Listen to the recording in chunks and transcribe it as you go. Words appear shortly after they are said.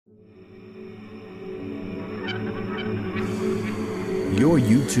Your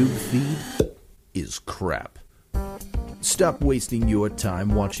YouTube feed is crap. Stop wasting your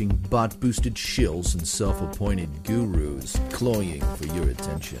time watching bot-boosted shills and self-appointed gurus cloying for your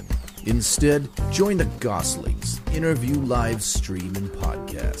attention. Instead, join the Goslings interview live stream and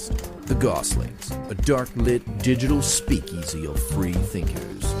podcast. The Goslings, a dark-lit digital speakeasy of free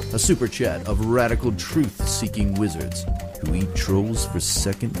thinkers. A super chat of radical truth-seeking wizards who eat trolls for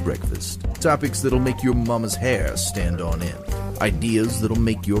second breakfast. Topics that'll make your mama's hair stand on end. Ideas that'll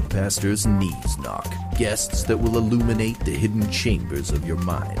make your pastor's knees knock. Guests that will illuminate the hidden chambers of your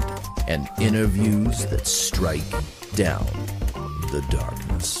mind. And interviews that strike down the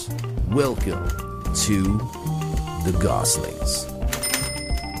darkness. Welcome to the Goslings.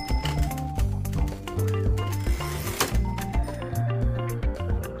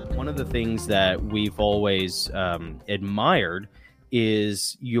 One of the things that we've always admired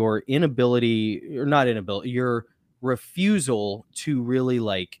is your inability, or not inability, your refusal to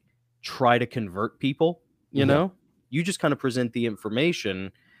really try to convert people. You know, you just kind of present the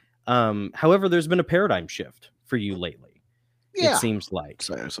information. However, there's been a paradigm shift for you lately. Yeah. It seems like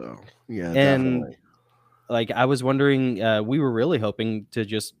so. Yeah, and definitely. I was wondering, we were really hoping to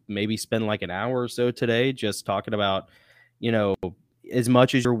just maybe spend an hour or so today just talking about, as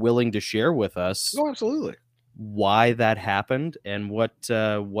much as you're willing to share with us. Oh, absolutely. Why that happened and what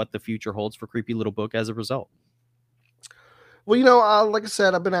the future holds for Creepy Little Book as a result. Well, like I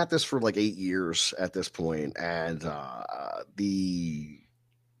said, I've been at this for 8 years at this point, and the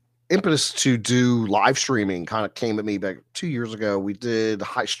impetus to do live streaming kind of came at me back 2 years ago. We did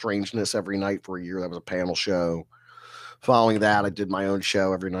High Strangeness every night for a year. That was a panel show. Following that, I did my own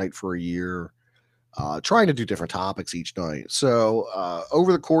show every night for a year, trying to do different topics each night. So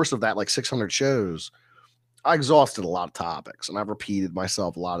over the course of that 600 shows, I exhausted a lot of topics, and I've repeated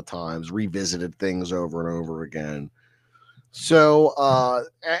myself a lot of times, revisited things over and over again. So,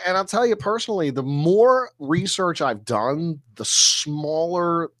 and I'll tell you personally, the more research I've done, the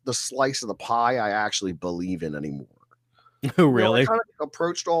smaller the slice of the pie I actually believe in anymore. Oh, really? I kind of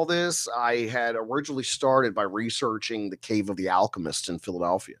approached all this. I had originally started by researching the Cave of the Alchemists in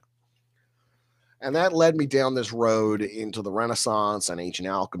Philadelphia. And that led me down this road into the Renaissance and ancient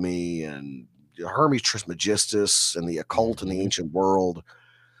alchemy and Hermes Trismegistus and the occult in the ancient world.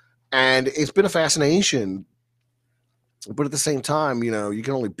 And it's been a fascination. But at the same time, you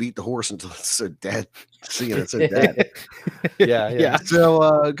can only beat the horse until it's so dead. Seeing it's so dead. Yeah.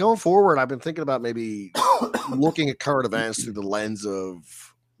 So going forward, I've been thinking about maybe looking at current events through the lens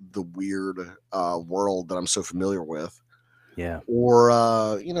of the weird world that I'm so familiar with. Yeah. Or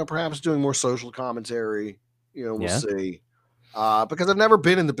perhaps doing more social commentary. We'll see. Because I've never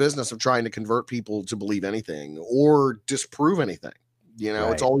been in the business of trying to convert people to believe anything or disprove anything.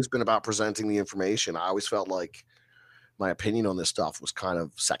 Right. It's always been about presenting the information. I always felt like my opinion on this stuff was kind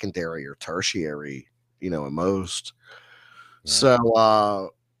of secondary or tertiary, at most. Yeah.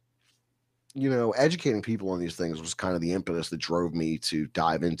 So, educating people on these things was kind of the impetus that drove me to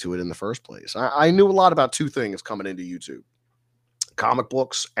dive into it in the first place. I knew a lot about two things coming into YouTube: comic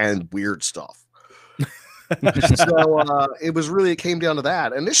books and weird stuff. So it came down to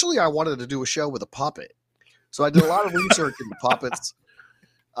that. Initially, I wanted to do a show with a puppet. So I did a lot of research into puppets.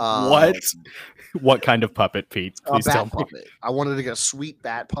 What kind of puppet, Pete? Please tell me. Puppet. I wanted to get a sweet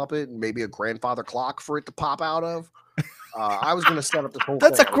bat puppet and maybe a grandfather clock for it to pop out of. I was going to set up this whole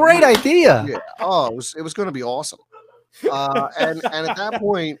That's thing. A great idea. Yeah. Oh, it was going to be awesome. And at that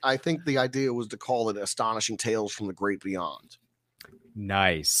point, I think the idea was to call it Astonishing Tales from the Great Beyond.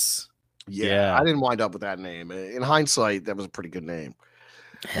 Nice. Yeah. I didn't wind up with that name. In hindsight, that was a pretty good name.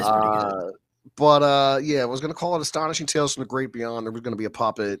 That's pretty good. But I was going to call it Astonishing Tales from the Great Beyond. There was going to be a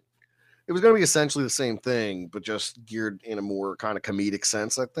puppet. It was going to be essentially the same thing, but just geared in a more kind of comedic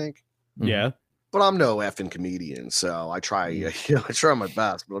sense, I think. Yeah. But I'm no effing comedian, so I try my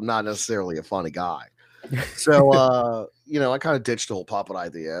best, but I'm not necessarily a funny guy. So, I kind of ditched the whole puppet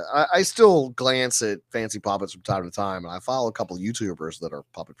idea. I still glance at fancy puppets from time to time, and I follow a couple of YouTubers that are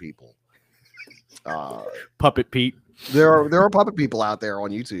puppet people. Puppet Pete. There are puppet people out there on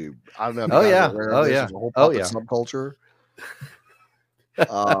YouTube. I don't know. There's a whole puppet subculture.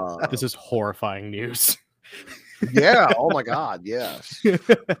 This is horrifying news. Yeah. Oh my God. Yes.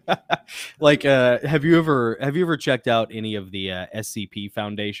 Have you ever checked out any of the SCP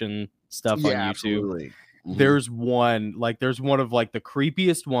Foundation stuff on YouTube? Absolutely. Mm-hmm. There's one of the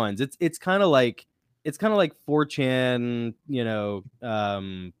creepiest ones. It's kind of like 4chan,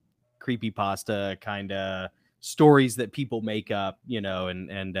 creepypasta kind of stories that people make up,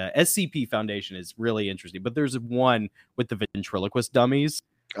 and SCP Foundation is really interesting. But there's one with the ventriloquist dummies,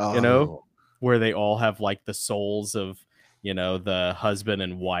 where they all have the souls of you know, the husband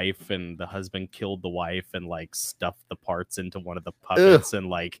and wife, and the husband killed the wife and like stuffed the parts into one of the puppets. And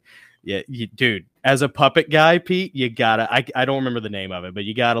like, yeah, dude, as a puppet guy, Pete, you gotta, I don't remember the name of it, but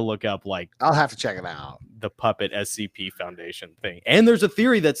you gotta look up like, I'll have to check it out. The puppet SCP Foundation thing. And there's a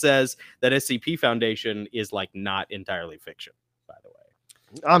theory that says that SCP Foundation is like not entirely fiction, by the way.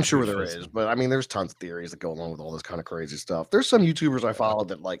 I'm sure there is, but I mean, there's tons of theories that go along with all this kind of crazy stuff. There's some YouTubers I follow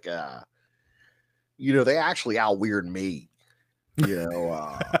that like, you know, they actually out weird me, you know,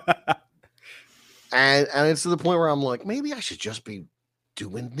 and it's to the point where I'm like, maybe I should just be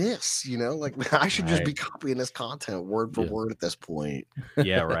doing this, you know, like I should just be copying this content word for word at this point.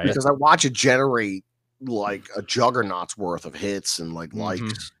 Yeah, right. Because I watch it generate like a juggernaut's worth of hits and like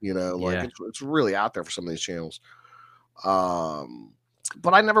likes, you know, like it's really out there for some of these channels.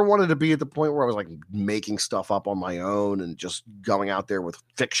 But I never wanted to be at the point where I was like making stuff up on my own and just going out there with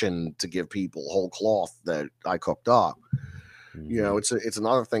fiction to give people whole cloth that I cooked up. You know, it's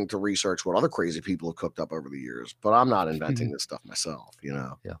another thing to research what other crazy people have cooked up over the years, but I'm not inventing this stuff myself, you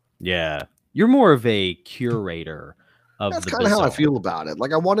know? Yeah. You're more of a curator of That's the kind of how I feel about it.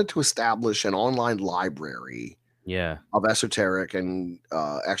 Like I wanted to establish an online library of esoteric and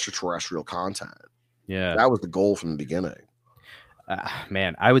extraterrestrial content. Yeah. That was the goal from the beginning.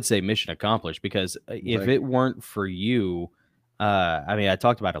 Man, I would say mission accomplished, because if it weren't for you, I mean, I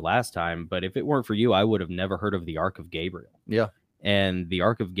talked about it last time, but if it weren't for you, I would have never heard of the Ark of Gabriel. Yeah. And the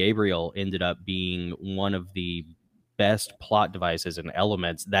Ark of Gabriel ended up being one of the best plot devices and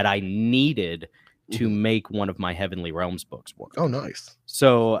elements that I needed to make one of my Heavenly Realms books work. Oh, nice.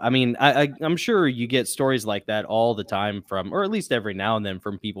 So, I mean, I'm sure you get stories like that all the time from, or at least every now and then,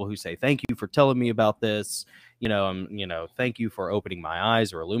 from people who say, thank you for telling me about this. You know, thank you for opening my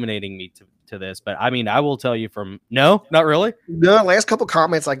eyes or illuminating me to this. But I mean, I will tell you from, no, not really. No, last couple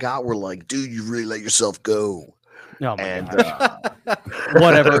comments I got were like, dude, you really let yourself go. Oh my God.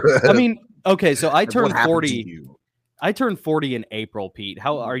 Whatever. I mean, okay, so I turned 40. I turned 40 in April, Pete.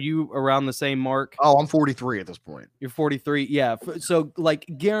 How are you around the same mark? Oh, I'm 43 at this point. You're 43. Yeah. So like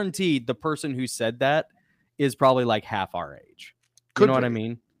guaranteed the person who said that is probably like half our age. You know what I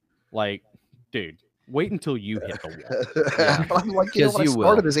mean? Like, dude, wait until you hit the wall. Yeah. But I'm like, you know, when I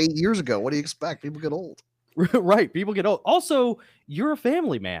started this 8 years ago, what do you expect? People get old. Right. People get old. Also, you're a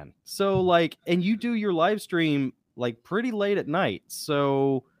family man. So like, and you do your live stream like pretty late at night.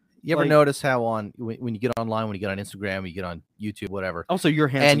 So you ever notice how when you get online, when you get on Instagram, when you get on YouTube, whatever. Also, you're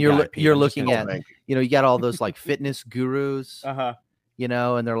handsome, and you're looking at, you know, you got all those like fitness gurus, you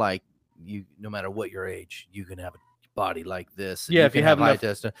know, and they're like, you, no matter what your age, you can have a body like this. Yeah, if you have enough,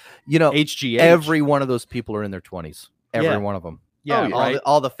 you know, HGH. Every one of those people are in their 20s. Every one of them. Yeah,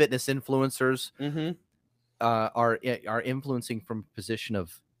 all the fitness influencers are influencing from a position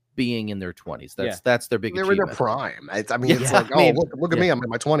of being in their 20s. That's their big achievement. They're in their prime. I mean, it's like, oh, look at me. I'm in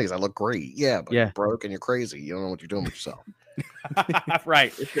my 20s. I look great. Yeah, but you're broke and you're crazy. You don't know what you're doing with yourself.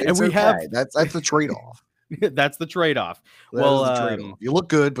 Right. And we have that's the trade-off. That's the trade-off. You look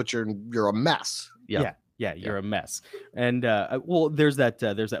good, but you're a mess. Yeah, you're a mess. And well, there's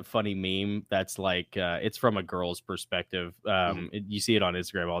that funny meme that's like it's from a girl's perspective. You see it on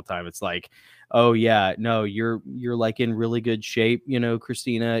Instagram all the time. It's like, oh yeah, no, you're like in really good shape, you know,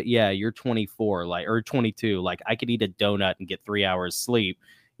 Christina. Yeah, you're 24, like, or 22. Like, I could eat a donut and get 3 hours sleep,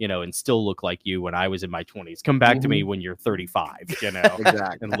 you know, and still look like you when I was in my 20s. Come back to me when you're 35, you know,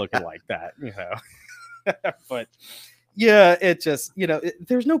 and looking like that, you know. But yeah, it just, you know,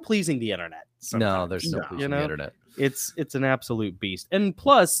 there's no pleasing the internet. No, there's no pleasing the internet. It's an absolute beast. And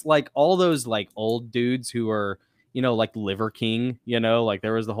plus, like, all those like old dudes who are, you know, like Liver King, you know, like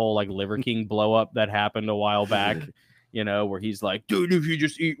there was the whole like Liver King blow up that happened a while back, you know, where he's like, dude, if you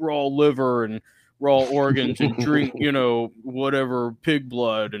just eat raw liver and raw organs and drink, you know, whatever pig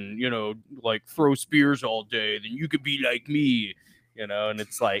blood and, you know, like throw spears all day, then you could be like me, you know. And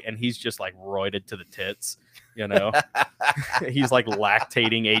it's like, and he's just like roided to the tits, you know. He's like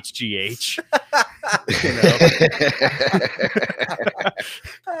lactating HGH, you know.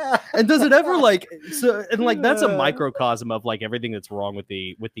 And does it ever like, so, and like that's a microcosm of like everything that's wrong with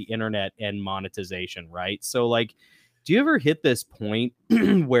the internet and monetization, right? So like, do you ever hit this point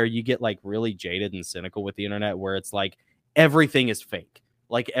where you get like really jaded and cynical with the internet, where it's like everything is fake,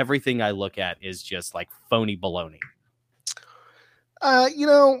 like everything I look at is just like phony baloney? You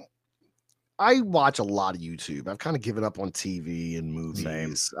know, I watch a lot of YouTube. I've kind of given up on TV and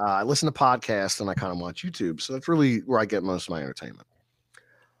movies. I listen to podcasts and I kind of watch YouTube. So that's really where I get most of my entertainment.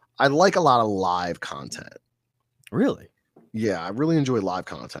 I like a lot of live content. Really? Yeah, I really enjoy live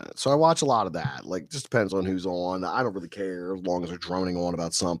content. So I watch a lot of that. Like, just depends on who's on. I don't really care as long as they're droning on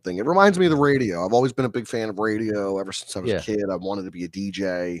about something. It reminds me of the radio. I've always been a big fan of radio ever since I was a kid. I wanted to be a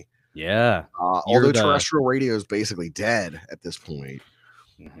DJ. Yeah. Although terrestrial radio is basically dead at this point,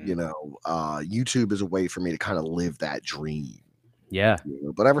 you know, YouTube is a way for me to kind of live that dream. Yeah. You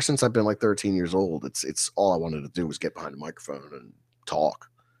know? But ever since I've been like 13 years old, it's all I wanted to do was get behind a microphone and talk.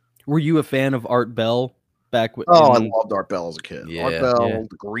 Were you a fan of Art Bell back when? Oh, I loved Art Bell as a kid. Yeah, Art Bell,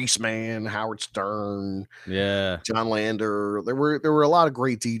 the Grease Man, Howard Stern, John Lander. There were a lot of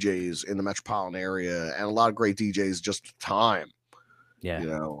great DJs in the metropolitan area, and a lot of great DJs just at the time. Yeah, you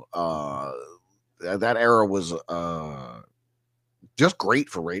know, that era was just great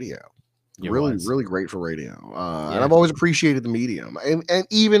for radio. Really great for radio. And I've always appreciated the medium, and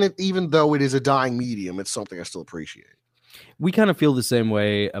even though it is a dying medium, it's something I still appreciate. We kind of feel the same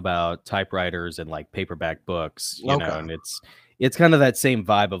way about typewriters and like paperback books, you know, and it's kind of that same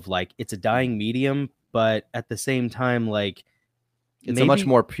vibe of like, it's a dying medium, but at the same time, like, it's a much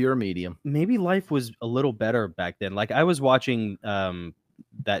more pure medium. Maybe life was a little better back then. Like, I was watching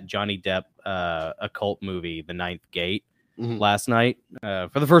that Johnny Depp occult movie, The Ninth Gate, last night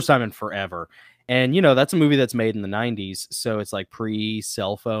for the first time in forever. And, you know, that's a movie that's made in the 90s. So it's like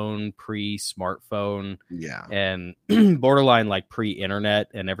pre-cell phone, pre-smartphone. Yeah. And borderline like pre-internet.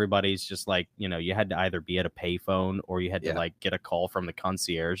 And everybody's just like, you know, you had to either be at a payphone or you had to like get a call from the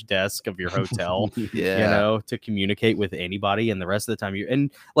concierge desk of your hotel, you know, to communicate with anybody. And the rest of the time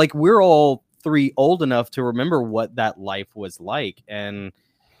and like, we're all three old enough to remember what that life was like. And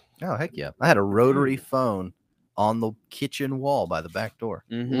oh, heck yeah. I had a rotary phone on the kitchen wall by the back door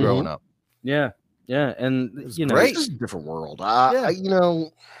growing up. Yeah. Yeah. And, you know, it's just a different world. You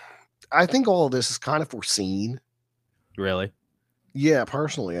know, I think all of this is kind of foreseen. Really? Yeah,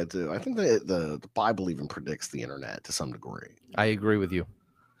 personally, I do. I think that the Bible even predicts the internet to some degree. I agree with you.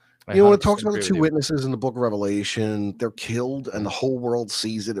 You know, when it talks about the two witnesses in the book of Revelation, they're killed and the whole world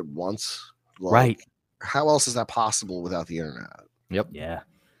sees it at once. Like, right. How else is that possible without the internet? Yep. Yeah.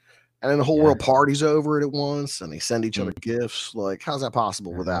 And then the whole world parties over it at once and they send each other gifts. Like, how's that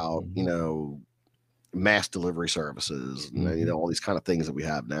possible without, you know, mass delivery services and, you know, all these kind of things that we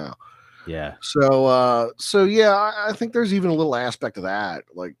have now. Yeah. So yeah, I think there's even a little aspect of that.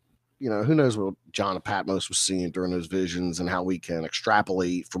 Like, you know, who knows what John of Patmos was seeing during those visions and how we can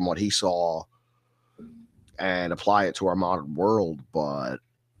extrapolate from what he saw and apply it to our modern world. But,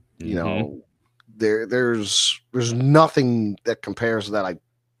 you know, there's nothing that compares to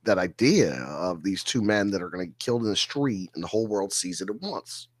that idea of these two men that are going to get killed in the street and the whole world sees it at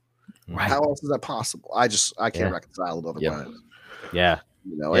once. Right. How else is that possible? I can't reconcile it otherwise. Yeah.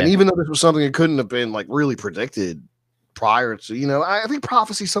 You know, and even though this was something that couldn't have been like really predicted prior to, you know, I think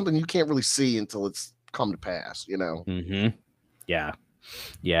prophecy is something you can't really see until it's come to pass, you know? Yeah.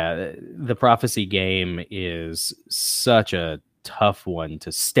 Yeah. The prophecy game is such a tough one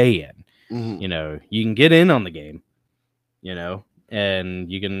to stay in. You know, you can get in on the game, you know,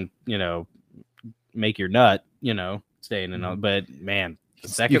 and you can, you know, make your nut, you know, staying in on, but man, the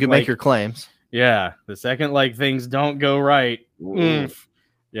second you can make your claims. Yeah. The second, like, things don't go right.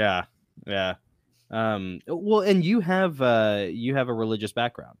 Yeah. Yeah. Well, and you have a religious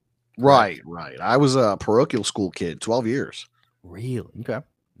background. Right. I was a parochial school kid, 12 years. Really? Okay.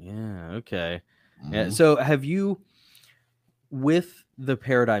 Yeah. Okay. Yeah. So have you, with the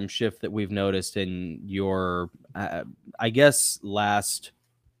paradigm shift that we've noticed in your, I guess, last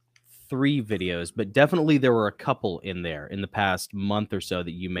 3 videos, but definitely there were a couple in there in the past month or so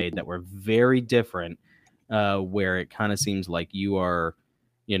that you made that were very different, where it kind of seems like you are,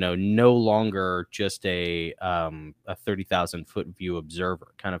 you know, no longer just a 30,000 foot view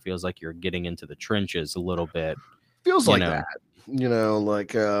observer. Kind of feels like you're getting into the trenches a little bit. Feels like that, you know,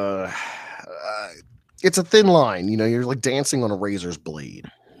 like it's a thin line, you know, you're like dancing on a razor's blade.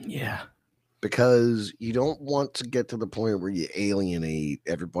 Yeah. Because you don't want to get to the point where you alienate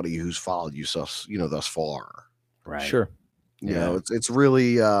everybody who's followed you, you know, thus far. Right. Sure. You know, it's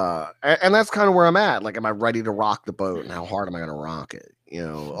really, and that's kind of where I'm at. Like, am I ready to rock the boat and how hard am I going to rock it? You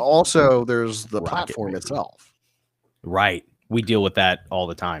know, also there's the platform itself. Right. We deal with that all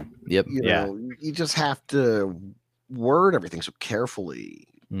the time. Yep. You know, you just have to word everything so carefully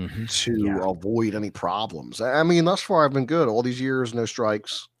to avoid any problems. I mean, thus far I've been good. All these years, no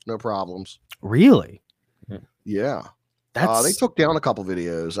strikes, no problems. Really? Yeah. They took down a couple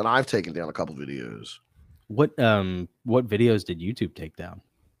videos, and I've taken down a couple videos. What videos did YouTube take down?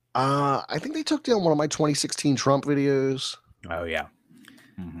 I think they took down one of my 2016 Trump videos. Oh yeah.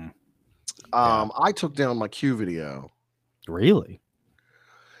 I took down my Q video. Really?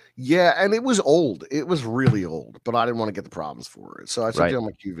 Yeah, and it was old. It was really old, but I didn't want to get the problems for it. So I took it on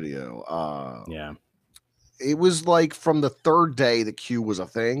my Q video. Yeah. It was like from the third day the Q was a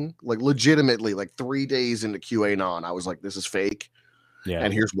thing, like legitimately, like 3 days into QAnon, I was like, this is fake. Yeah.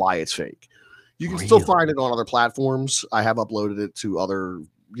 And here's why it's fake. You can still find it on other platforms. I have uploaded it to other,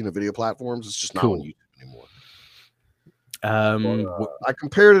 video platforms. It's just not on YouTube anymore. I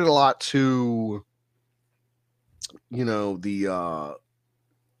compared it a lot to,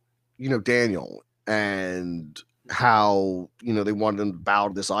 Daniel and how, they wanted him to bow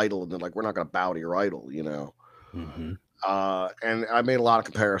to this idol, and they're like, we're not going to bow to your idol, Mm-hmm. And I made a lot of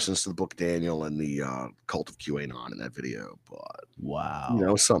comparisons to the book of Daniel and the cult of QAnon in that video, but wow,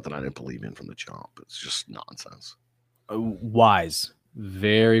 it's something I didn't believe in from the jump. It's just nonsense. Wise,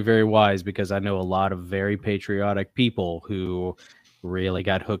 very, very wise, because I know a lot of very patriotic people who really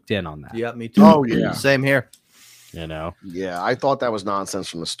got hooked in on that. Yeah, me too. Oh yeah, same here. Yeah, I thought that was nonsense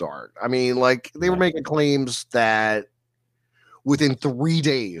from the start. I mean, like, they were making claims that within 3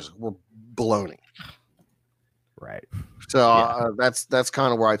 days were baloney. Right. So that's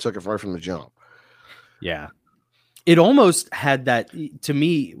kind of where I took it right from the jump. Yeah. It almost had that, to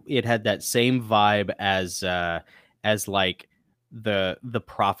me, it had that same vibe as like the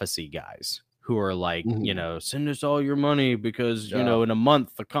prophecy guys who are like, send us all your money because, in a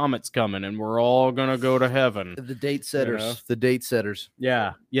month the comet's coming and we're all going to go to heaven. The date setters, the date setters.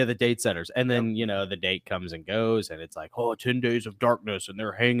 Yeah. Yeah. The date setters. And then, the date comes and goes and it's like, 10 days of darkness and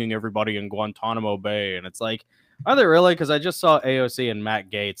they're hanging everybody in Guantanamo Bay. And it's like, are they really? Because I just saw AOC and Matt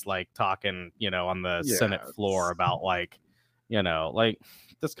Gaetz like talking, on the Senate floor about like, like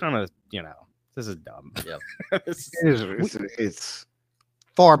this kind of, this is dumb. Yeah, it's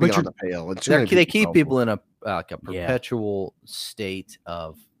far beyond the pale. They keep people in a perpetual state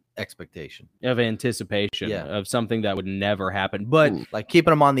of expectation, of anticipation, of something that would never happen, but like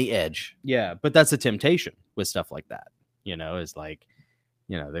keeping them on the edge. Yeah, but that's a temptation with stuff like that. Is like,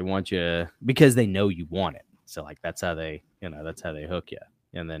 they want you because they know you want it. So like that's how they hook you.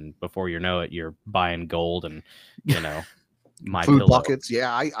 And then before you know it, you're buying gold and my food pillow. Buckets.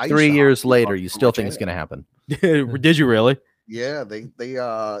 Yeah, I 3 years later, you still think it's going to happen. Did you really? Yeah, they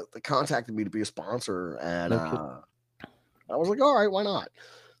contacted me to be a sponsor, and I was like, all right, why not?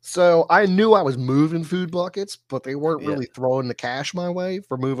 So I knew I was moving food buckets, but they weren't really throwing the cash my way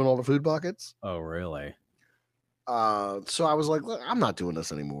for moving all the food buckets. Oh, really? So I was like, look, I'm not doing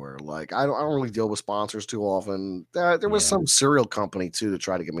this anymore. Like, I don't really deal with sponsors too often. There was some cereal company too to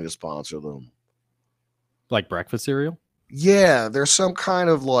try to get me to sponsor them, like breakfast cereal. Yeah, there's some kind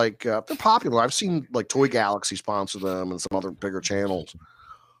of like they're popular. I've seen like Toy Galaxy sponsor them and some other bigger channels.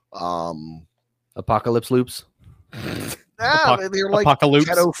 Apocalypse Loops. Yeah, they're like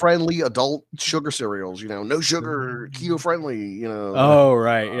keto-friendly adult sugar cereals. No sugar, keto-friendly. Oh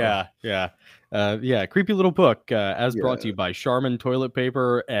right, yeah. Creepy little book, as brought to you by Charmin toilet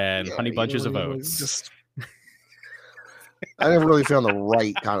paper and Honey Bunches of Oats. I never really found the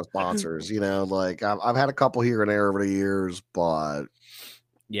right kind of sponsors. Like I've had a couple here and there over the years, but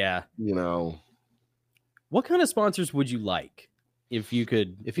yeah, what kind of sponsors would you like if you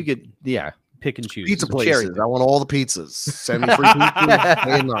could, pick and choose? Pizza places. I want all the pizzas. Send me free pizzas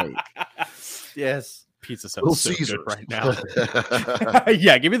day and night. Yes. Pizza sounds so good right now.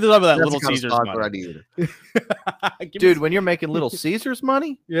 Yeah, give me some of that Little Caesars money. Dude, when you're making Little Caesars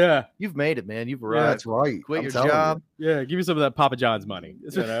money, you've made it, man. You've arrived. Yeah, that's right. Quit your job. Yeah, give me some of that Papa John's money.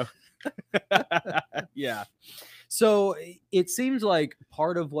 Yeah. So it seems like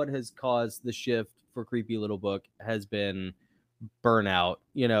part of what has caused the shift for Creepy Little Book has been burnout.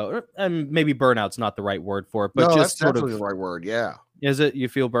 And maybe burnout's not the right word for it, but just that's definitely the right word. Yeah. Is it? You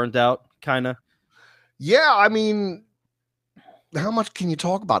feel burnt out, kind of? Yeah, I mean, how much can you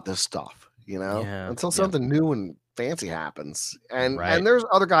talk about this stuff, until something new and fancy happens? And there's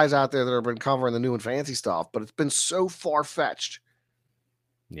other guys out there that have been covering the new and fancy stuff, but it's been so far-fetched.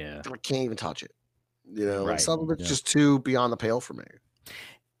 Yeah. I can't even touch it. Like something that's just too beyond the pale for me.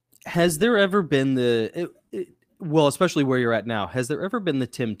 Has there ever been well, especially where you're at now, has there ever been the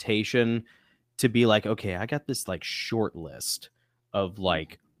temptation to be like, okay, I got this like short list of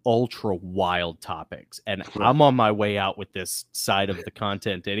like ultra wild topics and I'm on my way out with this side of the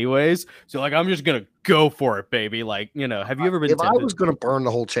content anyways, so like I'm just gonna go for it, baby? Like, have you ever been tempted? I was gonna burn the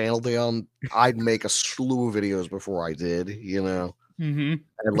whole channel down, I'd make a slew of videos before I did, and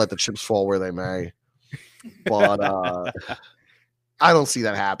let the chips fall where they may. But I don't see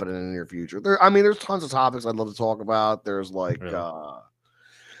that happening in the near future. There's tons of topics I'd love to talk about. There's like Kyle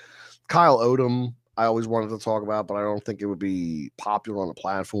Odom I always wanted to talk about, but I don't think it would be popular on the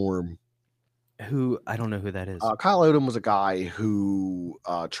platform. Who, I don't know who that is. Kyle Odom was a guy who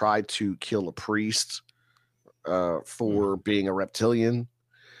tried to kill a priest for being a reptilian.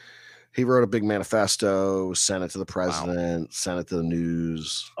 He wrote a big manifesto, sent it to the president, sent it to the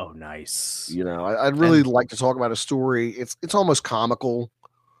news. Oh, nice. You know, I'd really like to talk about a story. It's almost comical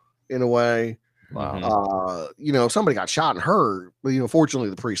in a way. Wow. You know, somebody got shot and hurt, but, you know, fortunately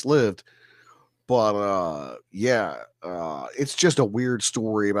the priest lived. But it's just a weird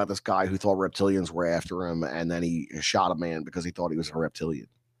story about this guy who thought reptilians were after him, and then he shot a man because he thought he was a reptilian.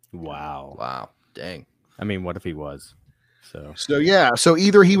 Wow. Dang. I mean, what if he was? So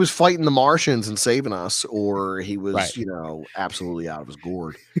either he was fighting the Martians and saving us, or he was, you know, absolutely out of his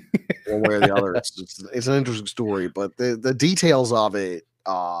gourd. One way or the other. It's an interesting story, but the details of it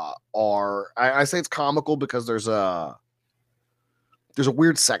are, I say it's comical because there's a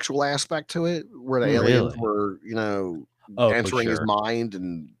weird sexual aspect to it where the aliens were, you know, entering his mind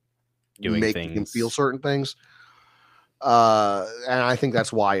and making him feel certain things. And I think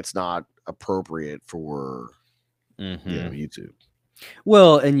that's why it's not appropriate for YouTube.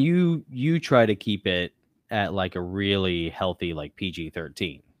 Well, and you try to keep it at like a really healthy, like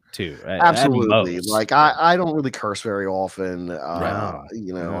PG-13 too. Absolutely. Like I don't really curse very often.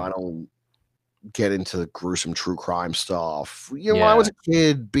 You know, I don't get into gruesome true crime stuff. You know, when I was a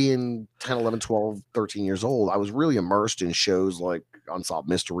kid, being 10, 11, 12, 13 years old, I was really immersed in shows like Unsolved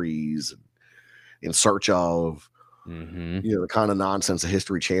Mysteries and In Search Of. You know, the kind of nonsense the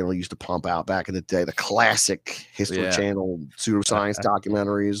History Channel used to pump out back in the day, the classic History Channel pseudoscience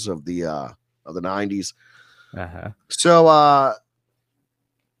documentaries of the 90s. So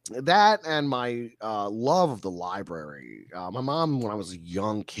that and my love of the library. My mom, when I was a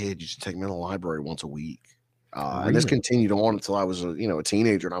young kid, used to take me to the library once a week. And this continued on until I was a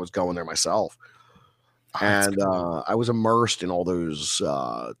teenager, and I was going there myself. And cool. I was immersed in all those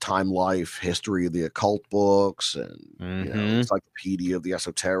Time Life, history of the occult books, and you know, encyclopedia of the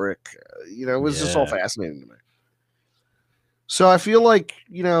esoteric. You know, it was just all fascinating to me. So I feel like,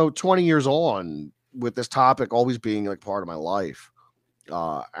 you know, 20 years on, with this topic always being like part of my life,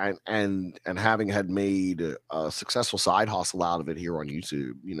 and having had made a successful side hustle out of it here on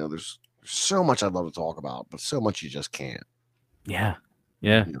YouTube, you know, there's so much I'd love to talk about, but so much you just can't. Yeah.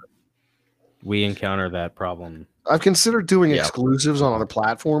 We encounter that problem. I've considered doing exclusives on other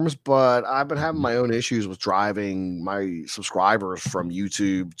platforms, but I've been having my own issues with driving my subscribers from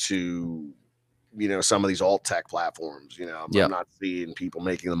YouTube to, you know, some of these alt tech platforms. You know, I'm not seeing people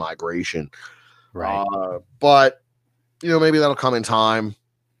making the migration. Right. But, you know, maybe that'll come in time.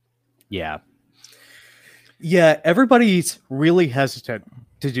 Yeah. Everybody's really hesitant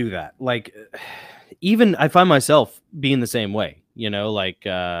to do that. Like, even I find myself being the same way. You know, like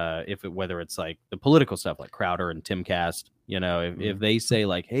whether it's like the political stuff like Crowder and Timcast, you know, if they say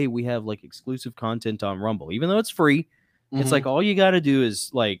like, hey, we have like exclusive content on Rumble, even though it's free, it's like all you got to do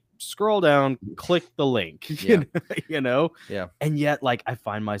is like scroll down, click the link, you know? Yeah. And yet, like, I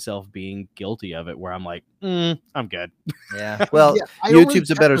find myself being guilty of it where I'm like, I'm good. Yeah. Well,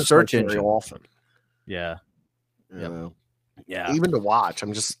 YouTube's a better search engine. Often. Yeah. You know? Yeah. Even to watch,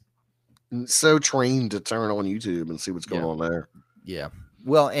 I'm just so trained to turn on YouTube and see what's going on there. Yeah.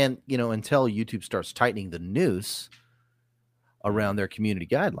 Well, and you know, until YouTube starts tightening the noose around their community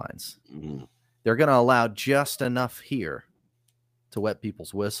guidelines, they're going to allow just enough here to wet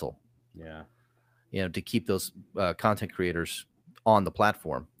people's whistle. Yeah. You know, to keep those content creators on the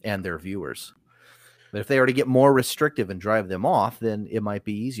platform and their viewers. But if they were to get more restrictive and drive them off, then it might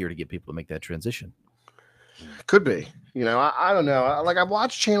be easier to get people to make that transition. Could be. You know, I don't know. Like, I've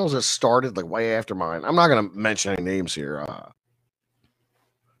watched channels that started like way after mine. I'm not going to mention any names here.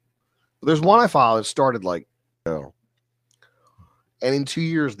 There's one I follow that started like, you know, and in 2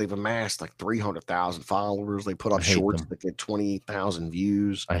 years they've amassed like 300,000 followers. They put up shorts that get 28,000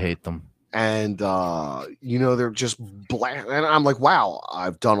 views. I hate them. And you know, they're just black. And I'm like, wow,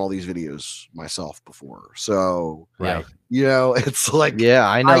 I've done all these videos myself before. So you know, it's like,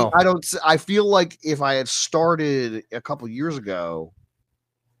 I know. I feel like if I had started a couple years ago,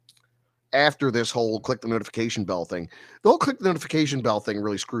 after this whole click the notification bell thing, the whole click the notification bell thing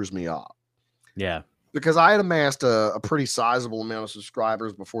really screws me up. Yeah. Because I had amassed a pretty sizable amount of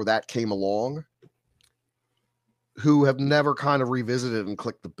subscribers before that came along, who have never kind of revisited and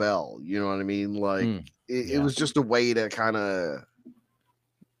clicked the bell. You know what I mean? Like it was just a way to kind of,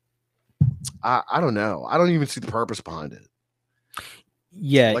 I don't know. I don't even see the purpose behind it.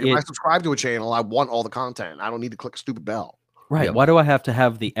 Yeah. Like if I subscribe to a channel, I want all the content. I don't need to click a stupid bell. Right. Yep. Why do I have to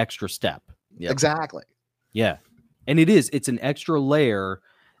have the extra step? Exactly. Yeah. And it's an extra layer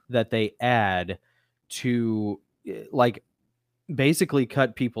that they add to, like, basically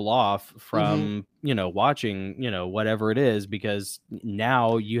cut people off from, watching, whatever it is, because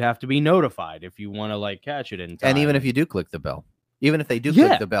now you have to be notified if you want to like catch it in time. And even if you do click the bell, even if they do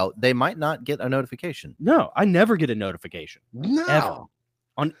click the bell, they might not get a notification. No, I never get a notification. No. Ever.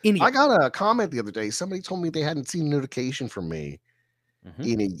 On any. I got a comment the other day. Somebody told me they hadn't seen a notification from me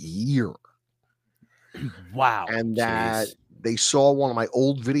in a year. Wow. And that they saw one of my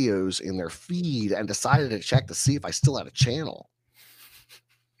old videos in their feed and decided to check to see if I still had a channel.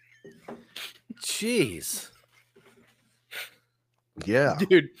 Jeez. Yeah.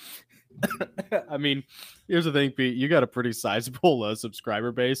 Dude. I mean, here's the thing, Pete. You got a pretty sizable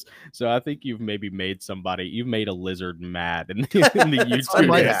subscriber base, so I think you've maybe made a lizard mad in the YouTube base.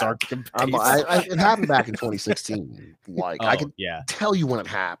 It happened back in 2016. Like, I can tell you when it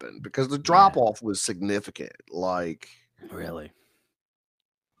happened because the drop off was significant. Like, really,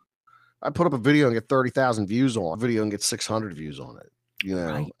 I put up a video and get 30,000 views on a video and get 600 views on it.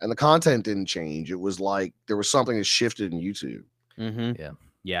 And the content didn't change. It was like there was something that shifted in YouTube.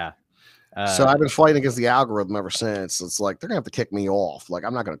 Yeah. So I've been fighting against the algorithm ever since. It's like they're gonna have to kick me off. Like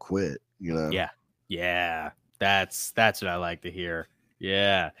I'm not gonna quit. Yeah. That's what I like to hear.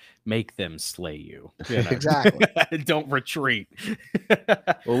 Yeah, make them slay you. Exactly. Don't retreat.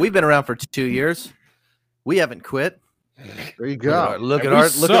 Well, we've been around for 2 years. We haven't quit. There you go. Look at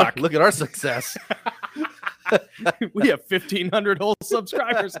our success. We have 1,500 whole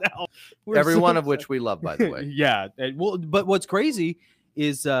subscribers now. Every one of which we love, by the way. Yeah. Well, but what's crazy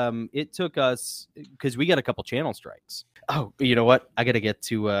is it took us, because we got a couple channel strikes. Oh, you know what? I got to get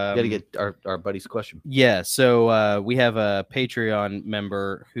to our buddy's question. Yeah. So we have a Patreon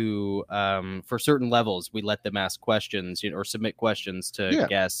member who, for certain levels, we let them ask questions, or submit questions to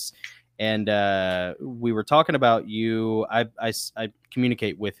guests. And we were talking about you. I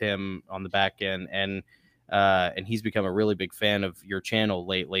communicate with him on the back end, and he's become a really big fan of your channel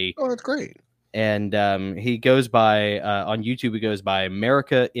lately. Oh, that's great. And he goes by on YouTube. He goes by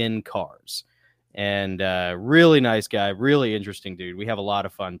America in Cars, and really nice guy, really interesting dude. We have a lot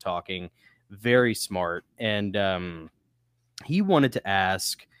of fun talking. Very smart, and he wanted to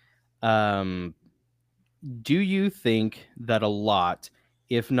ask, do you think that a lot,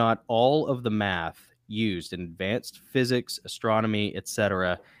 if not all, of the math used in advanced physics, astronomy,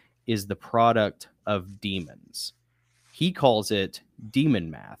 etc., is the product of demons? He calls it demon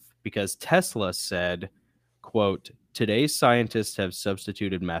math because Tesla said, quote, "Today's scientists have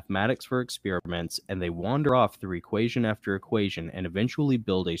substituted mathematics for experiments, and they wander off through equation after equation and eventually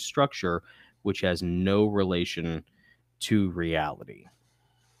build a structure which has no relation to reality."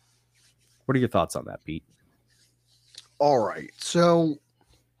 What are your thoughts on that, Pete? All right. So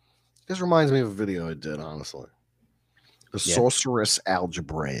this reminds me of a video I did, honestly. The Sorceress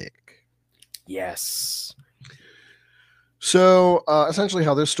Algebraic. Yes. So essentially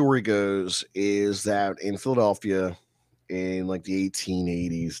how this story goes is that in Philadelphia in like the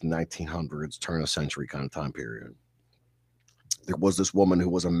 1880s, 1900s, turn of century kind of time period, there was this woman who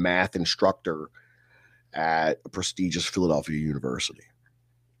was a math instructor at a prestigious Philadelphia university.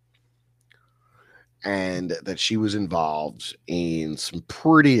 And that she was involved in some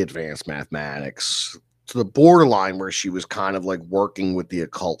pretty advanced mathematics to the borderline where she was kind of like working with the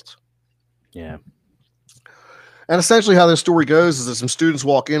occult. Yeah. And essentially how this story goes is that some students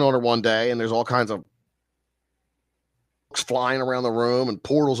walk in on her one day and there's all kinds of flying around the room and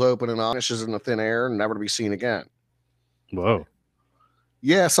portals opening up, vanishes in the thin air and never to be seen again. Whoa.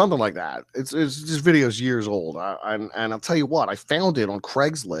 Yeah, something like that. It's this video's years old. And I'll tell you what, I found it on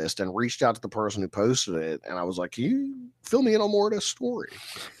Craigslist and reached out to the person who posted it. And I was like, can you fill me in on more of this story?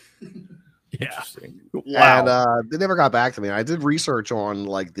 Yeah. Wow. And they never got back to me. I did research on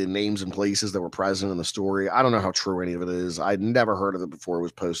like the names and places that were present in the story. I don't know how true any of it is. I'd never heard of it before it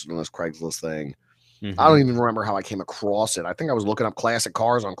was posted on this Craigslist thing. I don't even remember how I came across it. I think I was looking up classic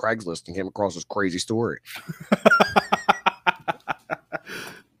cars on Craigslist and came across this crazy story.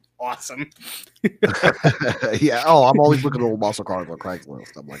 Awesome. Yeah. Oh, I'm always looking at old muscle cars on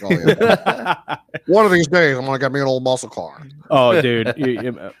Craigslist. I'm like, oh yeah. One of these days, I'm gonna get me an old muscle car. Oh, dude,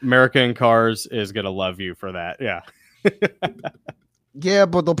 America in Cars is gonna love you for that. Yeah. Yeah,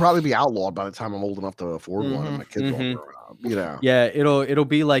 but they'll probably be outlawed by the time I'm old enough to afford one, and my kids won't grow up. You know. Yeah, it'll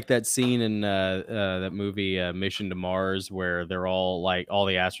be like that scene in that movie Mission to Mars where they're all like all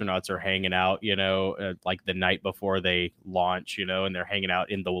the astronauts are hanging out, like the night before they launch, and they're hanging out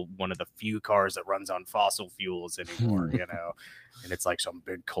in one of the few cars that runs on fossil fuels anymore, and it's like some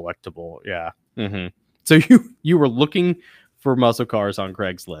big collectible. Yeah. So you were looking for muscle cars on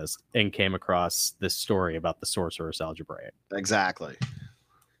Craigslist and came across this story about the Sorceress Algebraic. Exactly.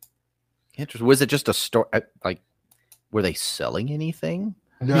 Interesting. Was it just a story? Like, Were they selling anything?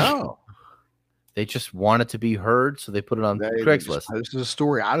 No. They just wanted to be heard, so they put it on They Craigslist. just posted a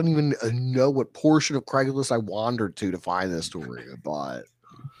story. I don't even know what portion of Craigslist I wandered to find this story, but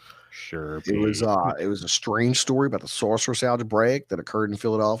Sure. it was a strange story about the sorceress algebraic that occurred in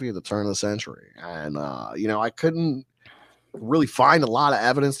Philadelphia at the turn of the century. And you know, I couldn't really find a lot of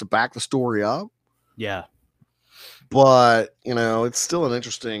evidence to back the story up. Yeah. But you know, it's still an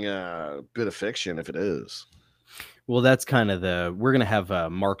interesting bit of fiction if it is. Well, that's kind of we're gonna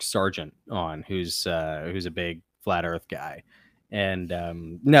have Mark Sargent on, who's a big flat Earth guy, and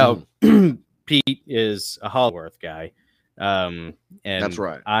no, Pete is a Hollow Earth guy, and That's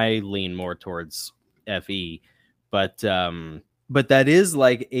right. I lean more towards FE, but that is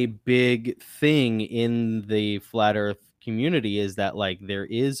like a big thing in the flat Earth community, is that like there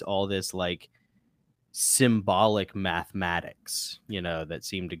is all this like symbolic mathematics, you know, that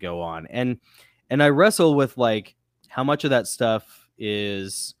seem to go on, and I wrestle with like how much of that stuff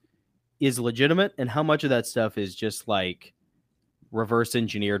is legitimate and how much of that stuff is just like reverse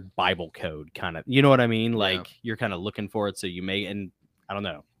engineered Bible code kind of, you know what I mean? Like you're kind of looking for it, so you may, and I don't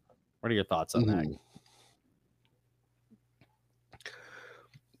know. What are your thoughts on that?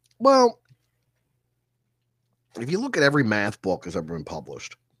 Well, if you look at every math book that's ever been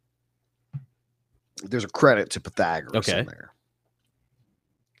published, there's a credit to Pythagoras in there.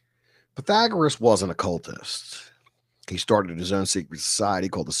 Pythagoras was an occultist. He started his own secret society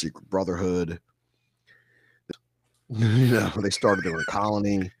called the Secret Brotherhood. You know, they started their own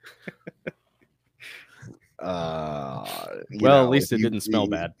colony. Well, at least it didn't smell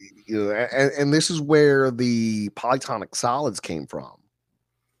bad. You know, and this is where the polytonic solids came from.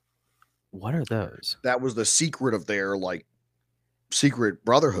 What are those? That was the secret of their like secret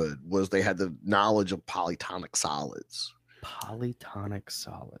brotherhood, was they had the knowledge of polytonic solids. Polytonic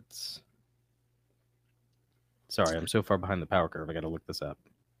solids. Sorry, I'm so far behind the power curve. I got to look this up.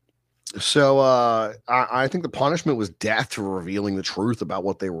 So I think the punishment was death for revealing the truth about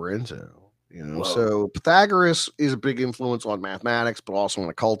what they were into. You know, so Pythagoras is a big influence on mathematics, but also an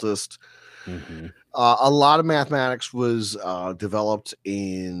occultist. A lot of mathematics was developed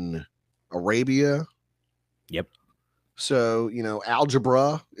in Arabia. Yep. So, you know,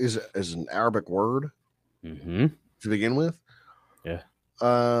 algebra is an Arabic word to begin with. Yeah.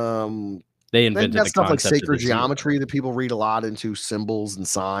 They invented the stuff like sacred geometry that people read a lot into, symbols and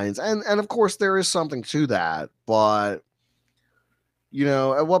signs. And of course there is something to that, but you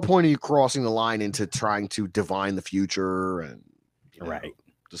know, at what point are you crossing the line into trying to divine the future and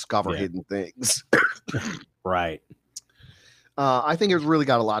discover hidden things? Right. I think it's really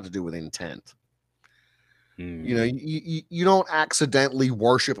got a lot to do with intent. You know, you don't accidentally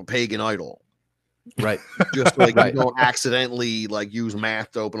worship a pagan idol. Right. Just like you don't accidentally like use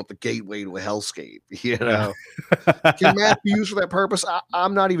math to open up the gateway to a hellscape. You know, can math be used for that purpose?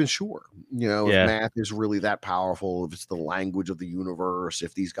 I'm not even sure. You know, if math is really that powerful, if it's the language of the universe,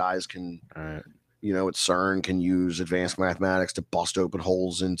 if these guys can, you know, at CERN can use advanced mathematics to bust open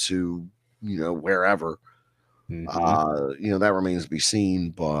holes into, you know, wherever. You know, that remains to be seen.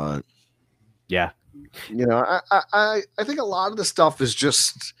 But you know, I think a lot of the stuff is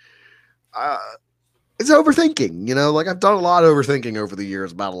just. It's overthinking, you know, like I've done a lot of overthinking over the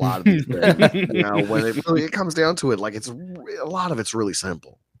years about a lot of these things, you know, when it really comes down to it, like it's a lot of it's really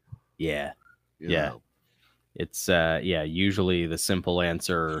simple. Yeah. You know? It's usually the simple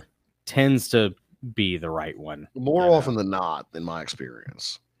answer tends to be the right one. More often than not, in my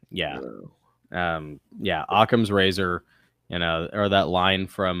experience. Yeah. You know? Occam's razor, you know, or that line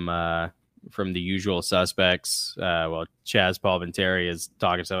from The Usual Suspects. Well, Chaz Palminteri is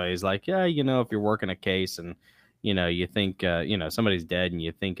talking to somebody. He's like, yeah, you know, if you're working a case and, you know, you think, you know, somebody's dead and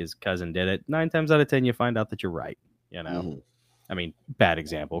you think his cousin did it, 9 times out of 10, you find out that you're right. You know, I mean, bad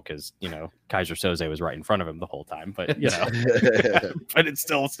example because, you know, Kaiser Soze was right in front of him the whole time, but, you know, but it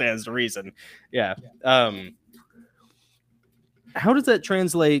still stands to reason. Yeah. How does that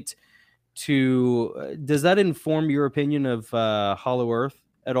translate to, does that inform your opinion of Hollow Earth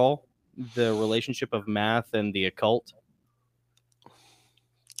at all? The relationship of math and the occult?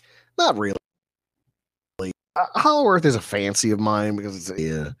 Not really. Hollow Earth is a fancy of mine because it's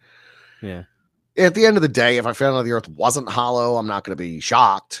yeah. At the end of the day, if I found out the Earth wasn't hollow, I'm not going to be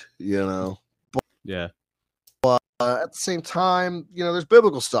shocked, you know. But at the same time, you know, there's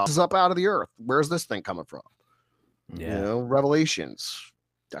biblical stuff. This is up out of the earth. Where's this thing coming from? You know, Revelations.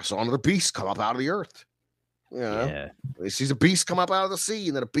 I saw another beast come up out of the earth. You know, he sees a beast come up out of the sea,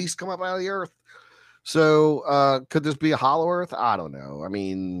 and then a beast come up out of the earth. So, could this be a hollow Earth? I don't know. I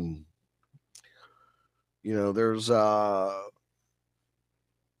mean, you know, there's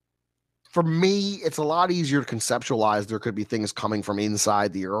for me, it's a lot easier to conceptualize there could be things coming from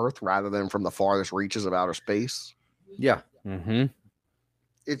inside the Earth rather than from the farthest reaches of outer space. Yeah. Mm-hmm.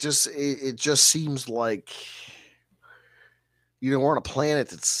 It just seems like, we're on a planet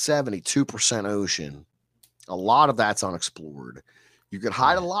that's 72% ocean. A lot of that's unexplored. You could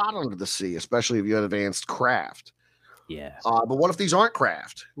hide a lot under the sea, especially if you had advanced craft. Yeah. But what if these aren't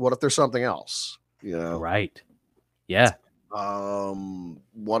craft? What if there's something else? Right. Yeah.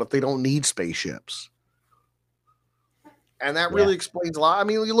 What if they don't need spaceships? And that really explains a lot. I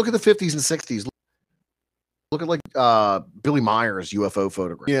mean, you look at the 50s and 60s. Look at like Billy Meyer's UFO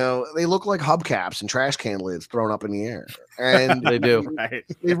photograph. They look like hubcaps and trash can lids thrown up in the air. And They do. Right.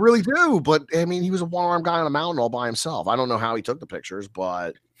 they really do. But I mean, he was a one-armed guy on a mountain all by himself. I don't know how he took the pictures,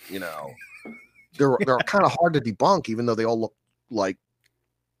 but they're kind of hard to debunk, even though they all look like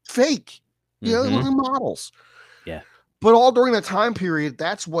fake. They look like models. Yeah. But all during that time period,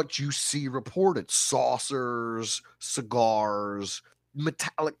 that's what you see reported: saucers, cigars,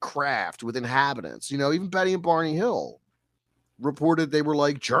 metallic craft with inhabitants. Even Betty and Barney Hill reported they were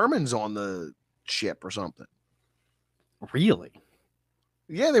like Germans on the ship or something. Really?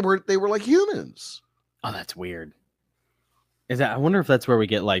 Yeah, they were like humans. Oh, that's weird. I wonder if that's where we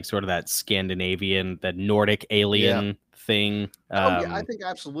get like sort of that Scandinavian, that Nordic alien thing. Yeah, I think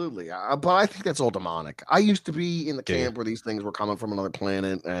absolutely. But I think that's all demonic. I used to be in the camp where these things were coming from another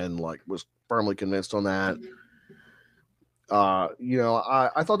planet and like was firmly convinced on that.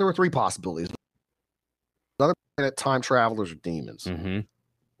 I thought there were three possibilities. Another planet, time travelers, or demons.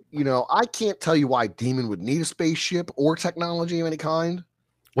 I can't tell you why a demon would need a spaceship or technology of any kind.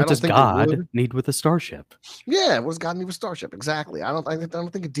 What does God need with a starship? Yeah, what does God need with a starship? Exactly. I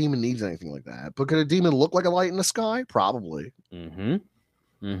don't think a demon needs anything like that. But could a demon look like a light in the sky? Probably. Could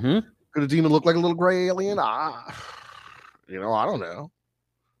a demon look like a little gray alien? I don't know.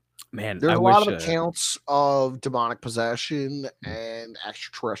 Man, there's a lot of accounts of demonic possession and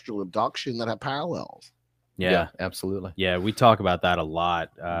extraterrestrial abduction that have parallels. Yeah, absolutely. Yeah, we talk about that a lot.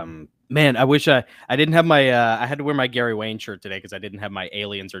 Man, I wish I didn't have my I had to wear my Gary Wayne shirt today because I didn't have my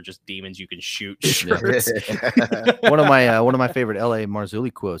aliens are just demons you can shoot shirts. One of my favorite LA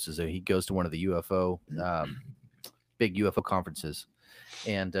Marzulli quotes is that he goes to one of the UFO big UFO conferences,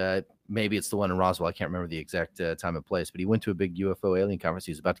 and maybe it's the one in Roswell. I can't remember the exact time and place, but he went to a big UFO alien conference.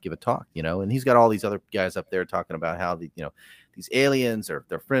 He was about to give a talk, and he's got all these other guys up there talking about how these aliens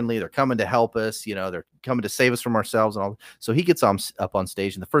they're friendly, they're coming to help us, they're coming to save us from ourselves and all. So he gets up on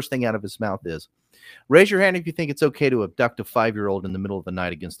stage, and the first thing out of his mouth is, "Raise your hand if you think it's okay to abduct a 5-year-old in the middle of the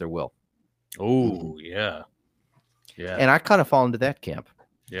night against their will." Oh, yeah. And I kind of fall into that camp.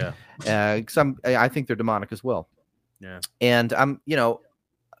 Yeah. Because I think they're demonic as well. Yeah. And I'm,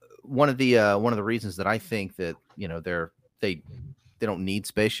 one of the reasons that I think that they don't need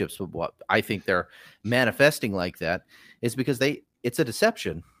spaceships, but what I think they're manifesting like that is because it's a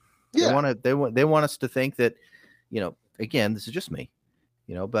deception. Yeah. They want us to think that, again, this is just me,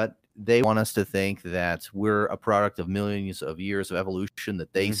 but they want us to think that we're a product of millions of years of evolution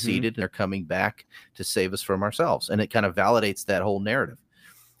that they seeded, and they're coming back to save us from ourselves. And it kind of validates that whole narrative,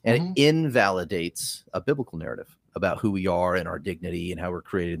 and it invalidates a biblical narrative about who we are and our dignity and how we're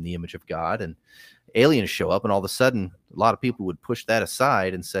created in the image of God. And aliens show up, and all of a sudden a lot of people would push that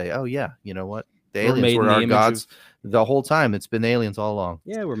aside and say, oh yeah, you know what? The aliens were our gods the whole time. It's been aliens all along.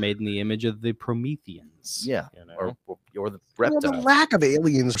 Yeah, we're made in the image of the Prometheans. Yeah, or the reptiles. Well, the lack of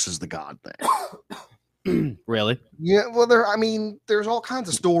aliens versus the God thing. Really? Yeah, well, there's all kinds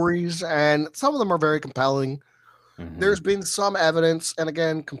of stories, and some of them are very compelling. There's been some evidence, and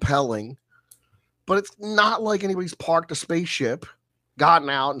again, compelling, but it's not like anybody's parked a spaceship, gotten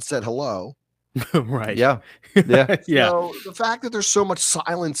out, and said hello. Right. Yeah. Yeah. Yeah. So the fact that there's so much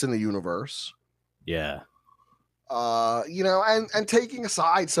silence in the universe, yeah, and taking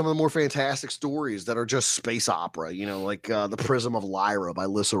aside some of the more fantastic stories that are just space opera, like The Prism of Lyra by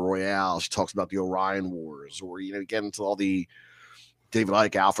Lissa Royale. She talks about the Orion Wars, or get into all the David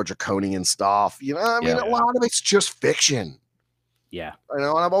Icke, Alpha Draconian stuff. A lot of it's just fiction. Yeah. And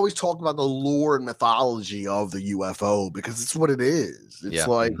I've always talked about the lore and mythology of the UFO because it's what it is. It's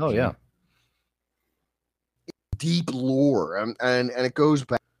like, oh yeah, deep lore, and it goes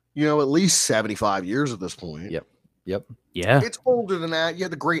back, at least 75 years at this point. Yep. Yeah. It's older than that. You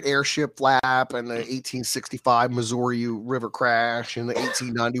had the Great Airship Flap and the 1865 Missouri River crash and the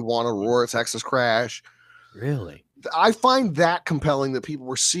 1891 Aurora, Texas crash. Really? I find that compelling that people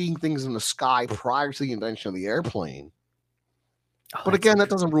were seeing things in the sky prior to the invention of the airplane. But again, that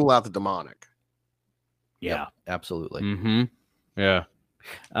doesn't rule out the demonic. Yeah. Yep, absolutely. Yeah.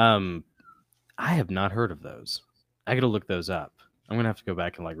 I have not heard of those. I got to look those up. I'm gonna have to go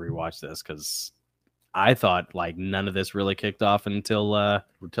back and like rewatch this because I thought like none of this really kicked off until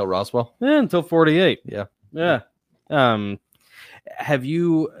Roswell. until 48. Yeah. How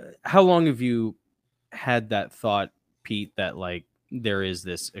long have you had that thought, Pete, that like there is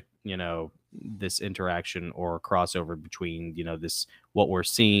this this interaction or crossover between this what we're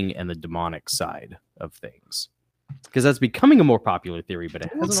seeing and the demonic side of things? Because that's becoming a more popular theory, but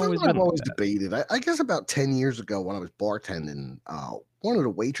it hasn't always been. I've always debated. I guess about 10 years ago when I was bartending, one of the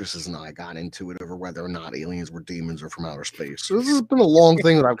waitresses and I got into it over whether or not aliens were demons or from outer space. So this has been a long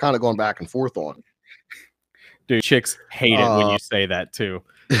thing that I've kind of gone back and forth on. Dude, chicks hate it when you say that too.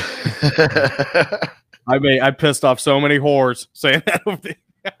 I pissed off so many whores saying that over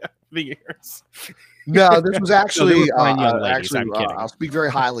the years. No, this was actually fine young ladies, I'm kidding. I'll speak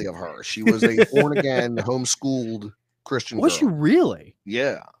very highly of her. She was a born again, homeschooled Christian Was she girl. really?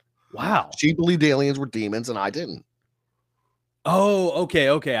 Yeah. Wow. She believed aliens were demons, and I didn't. Oh,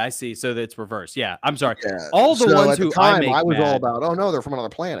 okay, I see. So that's reversed. Yeah, I'm sorry. Yeah. All the ones who I was all mad. about, oh no, they're from another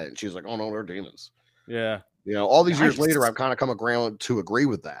planet, and she's like, oh no, they're demons. Yeah. All these years Nice. later, I've kind of come around to agree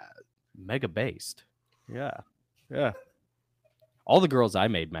with that. Mega based. Yeah. All the girls I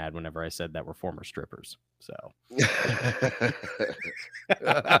made mad whenever I said that were former strippers. So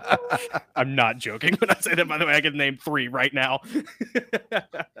I'm not joking when I say that. By the way, I can name 3 right now.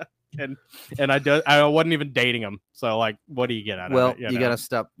 and I wasn't even dating them. So like, what do you get out of it? Well, you got to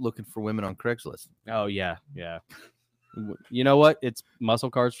stop looking for women on Craigslist. Oh yeah. You know what? It's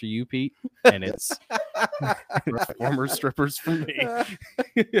muscle cars for you, Pete, and it's former strippers for me.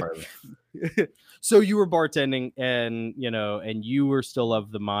 So you were bartending, and and you were still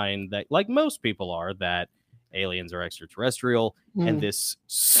of the mind that, like most people are, that aliens are extraterrestrial, and this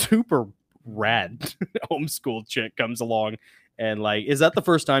super rad homeschooled chick comes along, and like, is that the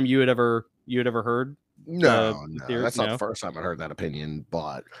first time you had ever heard? No, that's not the first time I heard that opinion,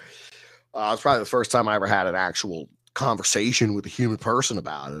 but it's probably the first time I ever had an actual conversation with a human person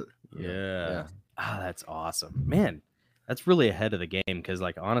about it. Yeah. That's awesome, man. That's really ahead of the game, because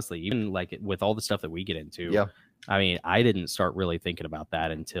like honestly, even like with all the stuff that we get into, I mean, I didn't start really thinking about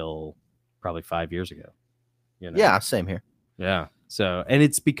that until probably 5 years ago. Yeah, same here. Yeah. So, and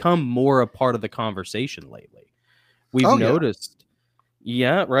it's become more a part of the conversation lately. We've noticed.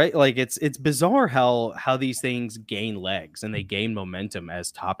 Yeah, right. Like it's bizarre how these things gain legs and they gain momentum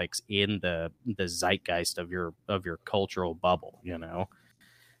as topics in the zeitgeist of your cultural bubble,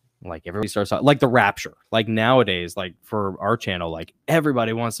 Like everybody starts like the rapture. Like nowadays, like for our channel, like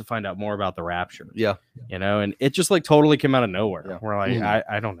everybody wants to find out more about the rapture. Yeah. And it just like totally came out of nowhere. Yeah. We're like,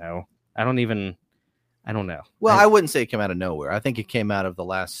 I don't know. I don't know. Well, I wouldn't say it came out of nowhere. I think it came out of the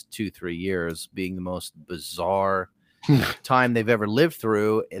last 2-3 years being the most bizarre time they've ever lived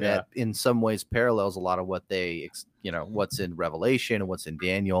through. That in some ways parallels a lot of what they, what's in Revelation and what's in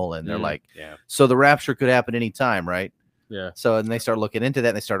Daniel. And they're like, so the rapture could happen anytime, right? Yeah. So, and they start looking into that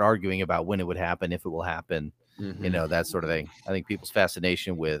and they start arguing about when it would happen, if it will happen, that sort of thing. I think people's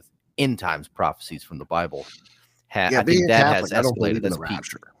fascination with end times prophecies from the Bible, I think that has escalated as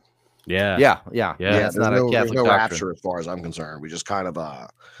rapture. Yeah. It's not a Catholic no rapture as far as I'm concerned. We just kind of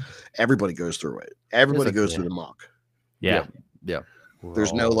everybody goes through it. Everybody goes through the muck. Yeah.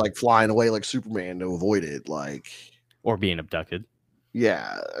 There's no like flying away like Superman to avoid it, like or being abducted.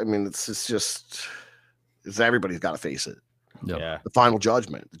 Yeah, I mean it's everybody's got to face it. Yeah, the final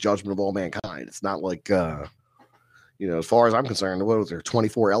judgment, the judgment of all mankind. It's not like as far as I'm concerned, what was there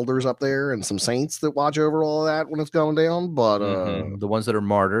 24 elders up there and some saints that watch over all of that when it's going down. But the ones that are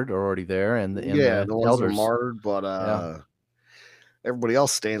martyred are already there, and the ones elders that are martyred, but everybody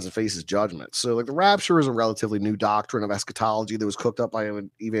else stands and faces judgment. So like the rapture is a relatively new doctrine of eschatology that was cooked up by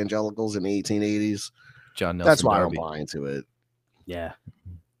evangelicals in the 1880s. John Nelson That's why Darby. I don't buy into it. Yeah.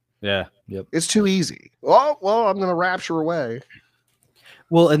 Yep. It's too easy. Oh, well, I'm going to rapture away.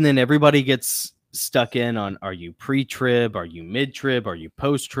 Well, and then everybody gets stuck in on, are you pre-trib? Are you mid-trib? Are you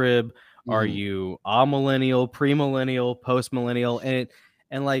post-trib? Are you amillennial, premillennial, post-millennial? And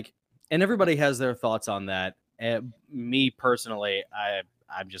everybody has their thoughts on that. Me personally,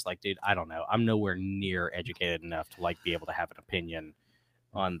 I'm just like, dude, I don't know. I'm nowhere near educated enough to like be able to have an opinion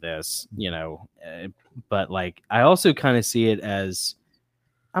on this, but like, I also kind of see it as,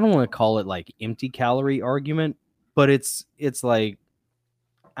 I don't want to call it like empty calorie argument, but it's like,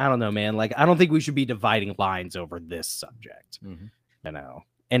 I don't know, man. Like, I don't think we should be dividing lines over this subject, and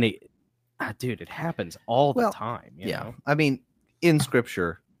dude, it happens all the time. You know? I mean, in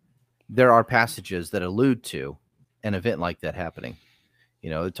scripture, there are passages that allude to an event like that happening.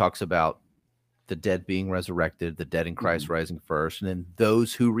 It talks about the dead being resurrected, the dead in Christ rising first, and then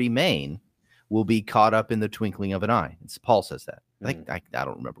those who remain will be caught up in the twinkling of an eye. Paul says that. I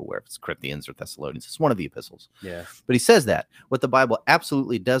don't remember where, if it's Corinthians or Thessalonians. It's one of the epistles. Yeah. But he says that. What the Bible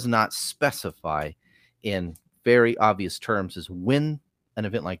absolutely does not specify in very obvious terms is when an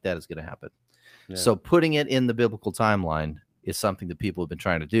event like that is going to happen. Yeah. So putting it in the biblical timeline is something that people have been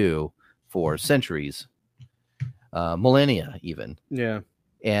trying to do for centuries, millennia even. Yeah.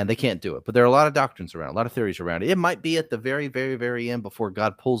 And they can't do it. But there are a lot of doctrines around, a lot of theories around it. It might be at the very, very, very end before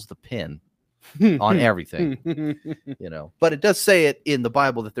God pulls the pin on everything, But it does say it in the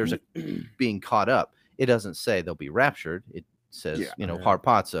Bible that there's a being caught up. It doesn't say they'll be raptured. It says,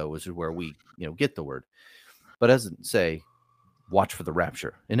 harpazo, which is where we, get the word. But it doesn't say watch for the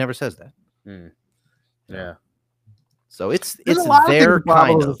rapture. It never says that. Yeah. So it's their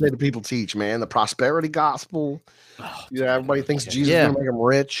kind of that people teach, man. The prosperity gospel. Everybody thinks Jesus is going to make them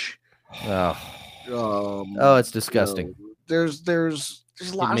rich. It's disgusting. There's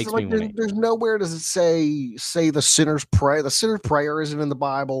lots of there's nowhere does it say the sinner's prayer. The sinner's prayer isn't in the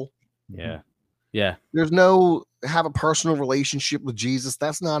Bible. Yeah. There's no have a personal relationship with Jesus.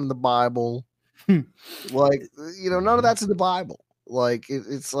 That's not in the Bible. None of that's in the Bible.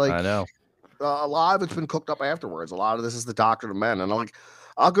 It's like I know. A lot of it's been cooked up afterwards. A lot of this is the doctrine of men, and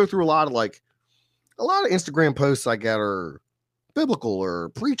I'll go through a lot of Instagram posts I get are biblical or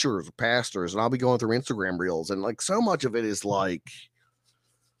preachers or pastors, and I'll be going through Instagram reels, and so much of it is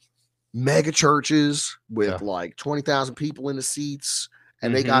mega churches with 20,000 people in the seats,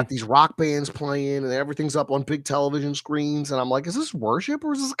 and they got these rock bands playing, and everything's up on big television screens, and I'm like, is this worship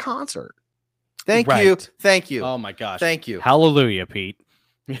or is this a concert? Thank you. Oh my gosh. Thank you. Hallelujah, Pete.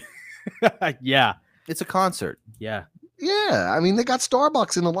 Yeah. It's a concert. Yeah. Yeah. I mean, they got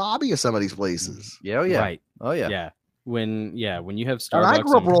Starbucks in the lobby of some of these places. Yeah. Yeah. Right. Oh yeah. Yeah. When you have Starbucks. And I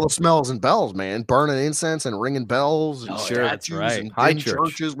grew up with all the smells and bells, man. Burning incense and ringing bells and sure, that's right. And high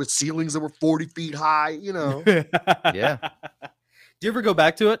churches with ceilings that were 40 feet high, Yeah. Do you ever go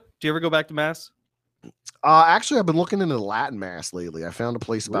back to it? Do you ever go back to Mass? Actually, I've been looking into Latin Mass lately. I found a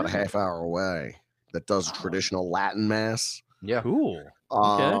place about a half hour away that does traditional Latin Mass. Yeah. Cool.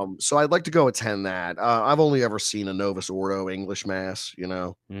 Okay. So I'd like to go attend that. I've only ever seen a Novus Ordo English Mass,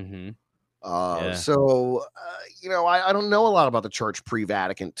 Mm-hmm. So I don't know a lot about the church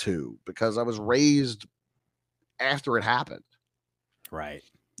pre-Vatican II because I was raised after it happened. Right.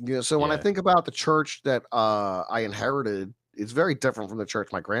 So when I think about the church that I inherited, it's very different from the church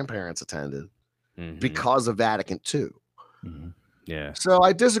my grandparents attended because of Vatican II. Mm-hmm. Yeah. So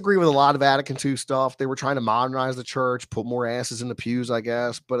I disagree with a lot of Vatican II stuff. They were trying to modernize the church, put more asses in the pews, I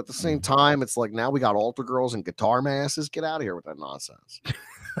guess. But at the same time, it's like now we got altar girls and guitar masses. Get out of here with that nonsense.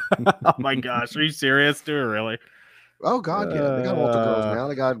 Oh my gosh. Are you serious, dude? Really? Oh God, yeah. They got altar girls now.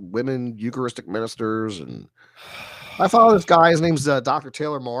 They got women Eucharistic ministers, and I follow this guy. His name's Dr.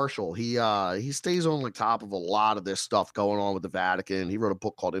 Taylor Marshall. He stays on top of a lot of this stuff going on with the Vatican. He wrote a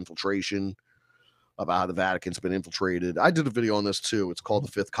book called Infiltration about how the Vatican's been infiltrated. I did a video on this too. It's called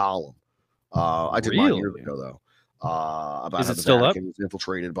The Fifth Column. I did mine years ago though. About how the Vatican was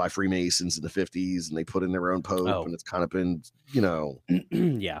infiltrated by Freemasons in the 50s, and they put in their own pope, and it's kind of been,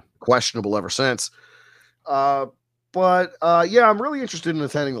 questionable ever since. I'm really interested in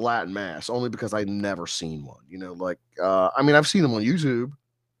attending the Latin Mass only because I've never seen one. I've seen them on YouTube.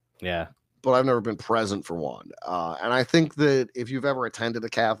 Yeah. But I've never been present for one. And I think that if you've ever attended a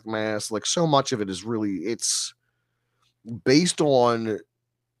Catholic Mass, so much of it is it's based on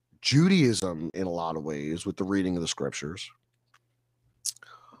Judaism in a lot of ways with the reading of the scriptures.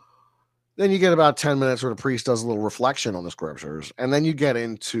 Then you get about 10 minutes where the priest does a little reflection on the scriptures. And then you get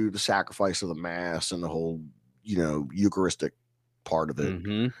into the sacrifice of the Mass and the whole, Eucharistic part of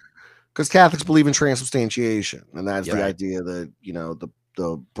it. Because Catholics believe in transubstantiation. And that's the idea that,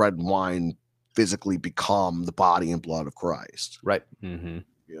 the bread and wine physically become the body and blood of Christ. Right. Mm-hmm.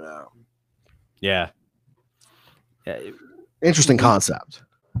 Yeah. Interesting concept.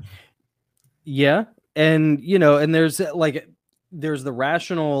 Yeah. And, and there's the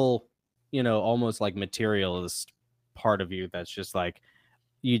rational, almost materialist part of you that's just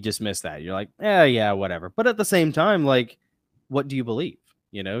you dismiss that. You're like, yeah, whatever. But at the same time, what do you believe?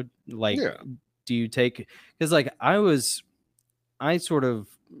 Do you take, because I sort of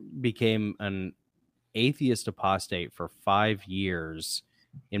became an atheist apostate for 5 years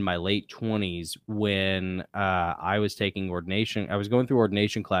in my late 20s when I was taking ordination. I was going through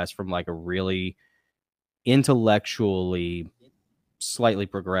ordination class from a really intellectually slightly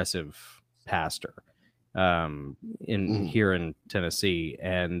progressive pastor here in Tennessee.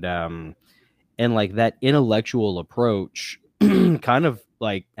 And that intellectual approach kind of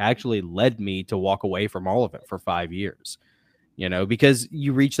actually led me to walk away from all of it for 5 years. you know, because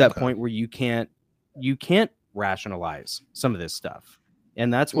you reach that point where you can't rationalize some of this stuff.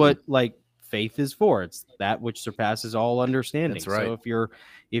 And that's what like faith is for. It's that which surpasses all understanding. That's right. So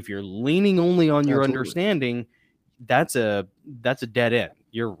if you're leaning only on your Absolutely. understanding, that's a dead end.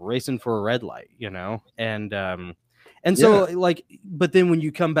 You're racing for a red light, you know? And so like, but then when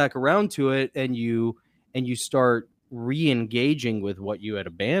you come back around to it and you start re-engaging with what you had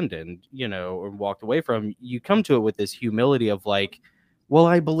abandoned, you know, or walked away from, you come to it with this humility of like, well,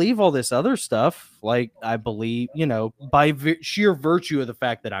 I believe all this other stuff. Like I believe, you know, by sheer virtue of the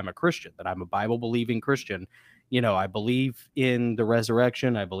fact that I'm a Christian, that I'm a Bible believing Christian, you know, I believe in the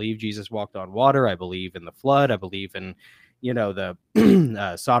resurrection. I believe Jesus walked on water. I believe in the flood. I believe in, you know, the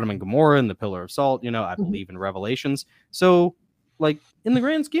Sodom and Gomorrah and the pillar of salt. You know, I believe in Revelations. So like in the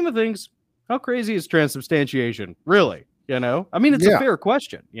grand scheme of things, how crazy is transubstantiation? Really? You know, I mean, it's a fair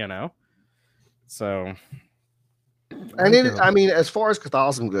question, you know, so. And it, I mean, as far as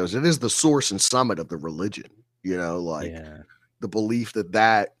Catholicism goes, it is the source and summit of the religion, you know, like the belief that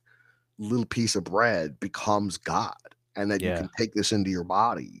that little piece of bread becomes God and that you can take this into your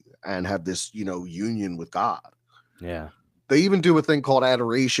body and have this, you know, union with God. Yeah. They even do a thing called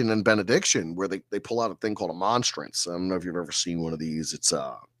adoration and benediction where they pull out a thing called a monstrance. I don't know if you've ever seen one of these. It's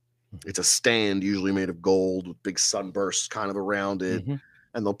a stand usually made of gold with big sunbursts kind of around it.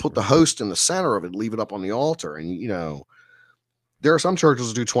 And they'll put the host in the center of it, leave it up on the altar. And, you know, there are some churches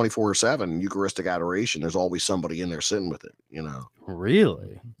that do 24/7 Eucharistic adoration. There's always somebody in there sitting with it, you know.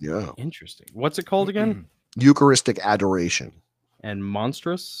 Really? Yeah. Interesting. What's it called again? Eucharistic adoration. And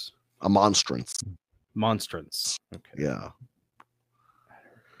monstrous? A monstrance. Monstrance. Okay. Yeah.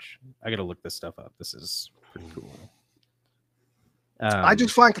 I got to look this stuff up. This is pretty cool. I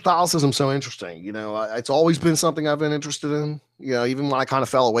just find Catholicism so interesting. You know, it's always been something I've been interested in, you know, even when I kind of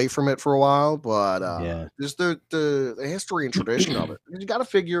fell away from it for a while, but just the history and tradition of it. You got to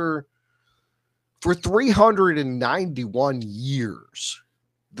figure for 391 years,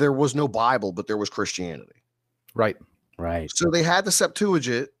 there was no Bible, but there was Christianity. Right. Right. So they had the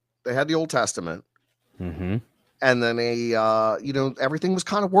Septuagint, they had the Old Testament, and then you know, everything was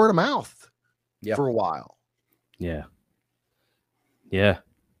kind of word of mouth for a while. Yeah. Yeah.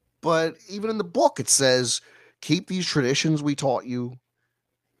 But even in the book, it says, keep these traditions we taught you.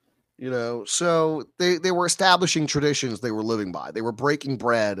 You know, so they were establishing traditions they were living by. They were breaking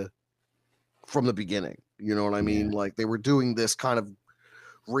bread from the beginning. You know what I mean? Like they were doing this kind of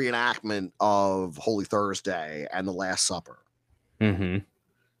reenactment of Holy Thursday and the Last Supper.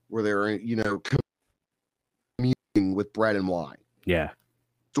 Where they're, you know, communing with bread and wine. Yeah.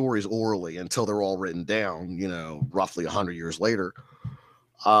 Stories orally until they're all written down, you know, roughly 100 years later.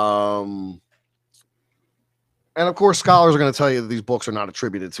 And of course, scholars are going to tell you that these books are not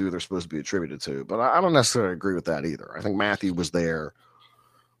attributed to, they're supposed to be attributed to, but I don't necessarily agree with that either. I think Matthew was there.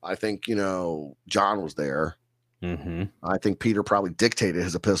 I think, you know, John was there. I think Peter probably dictated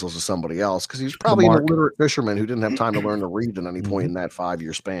his epistles to somebody else because he was probably an illiterate fisherman who didn't have time to learn to read at any point in that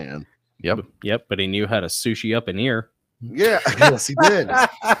 5-year span. Yep. But he knew how to sushi up an ear. Yeah, yes, he did.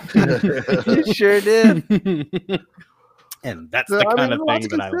 He sure did. And that's the kind of thing that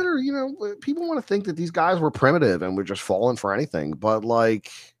consider, you know, people want to think that these guys were primitive and were just falling for anything. But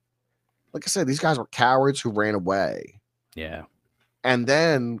like I said, these guys were cowards who ran away. Yeah. And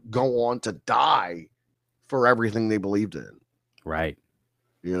then go on to die for everything they believed in. Right.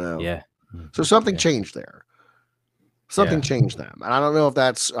 You know? Yeah. So something changed there. Something changed them. And I don't know if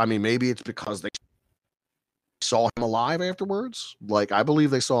that's, I mean, maybe it's because they saw him alive afterwards. Like, I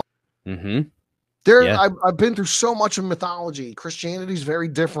believe they saw. I've been through so much of mythology. Christianity is very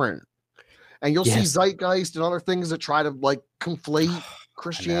different. And you'll see zeitgeist and other things that try to like conflate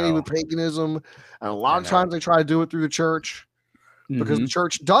Christianity with paganism. And a lot of times they try to do it through the church. Because the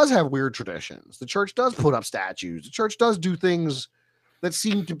church does have weird traditions. The church does put up statues. The church does do things that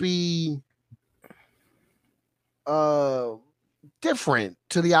seem to be different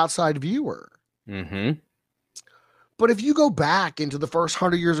to the outside viewer. But if you go back into the first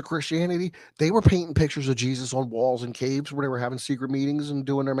 100 years of Christianity, they were painting pictures of Jesus on walls and caves where they were having secret meetings and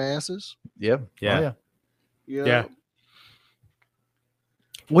doing their masses. Yeah. Yeah.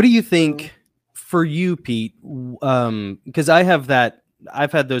 What do you think for you, Pete? Because I've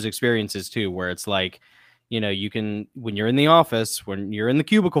had those experiences too, where it's like, you know, you can, when you're in the office, when you're in the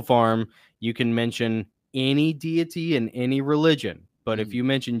cubicle farm, you can mention any deity and any religion. But if you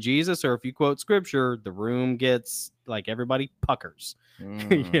mention Jesus or if you quote scripture, the room gets like everybody puckers,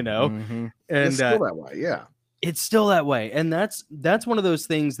 you know, and it's still that way. Yeah, it's still that way. And that's one of those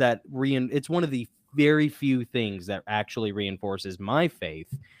things that it's one of the very few things that actually reinforces my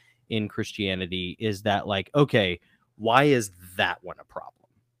faith in Christianity is that like, okay, Why is that one a problem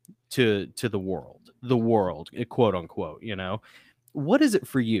to the world, quote unquote? What is it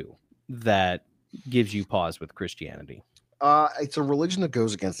for you that gives you pause with Christianity? It's a religion that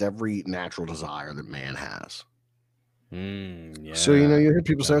goes against every natural desire that man has. Yeah. So, you hear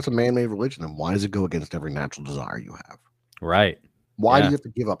people say it's a man-made religion, and why does it go against every natural desire you have? Right. Why do you have to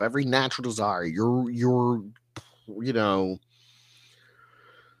give up every natural desire?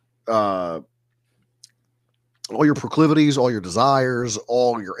 All your proclivities, all your desires,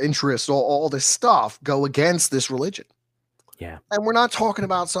 all your interests, all this stuff go against this religion. Yeah. And we're not talking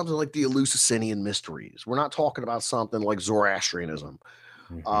about something like the Eleusinian mysteries. We're not talking about something like Zoroastrianism.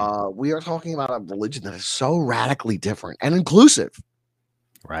 We are talking about a religion that is so radically different and inclusive.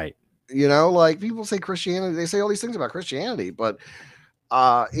 Right. Like people say Christianity, they say all these things about Christianity, but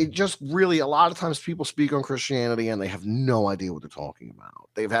it just really, a lot of times people speak on Christianity and they have no idea what they're talking about.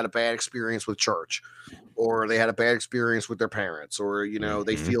 They've had a bad experience with church, or they had a bad experience with their parents, or,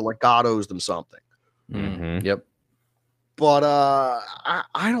 they feel like God owes them something. Yep. But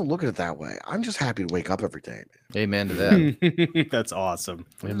I don't look at it that way. I'm just happy to wake up every day. Amen to that. That's awesome.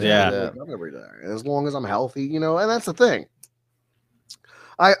 Amen to I that. wake up every day. And as long as I'm healthy, and that's the thing.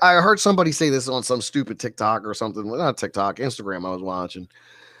 I heard somebody say this on some stupid TikTok or something. Well, not TikTok, Instagram I was watching.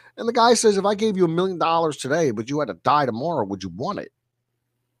 And the guy says, if I gave you $1 million today, but you had to die tomorrow, would you want it?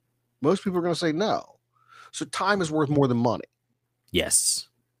 Most people are going to say no. So time is worth more than money. Yes.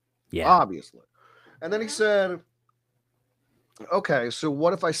 Yeah. Obviously. And then he said, okay, so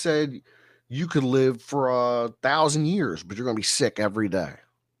what if I said you could live for 1,000 years, but you're going to be sick every day?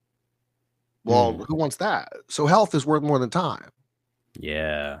 Well, who wants that? So health is worth more than time.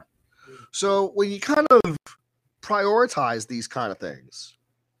 Yeah. So when you kind of prioritize these kind of things,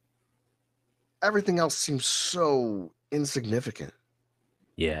 everything else seems so insignificant.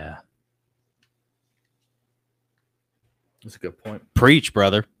 Yeah. That's a good point. Preach,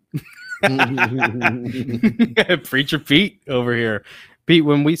 brother. Preacher Pete over here. Pete,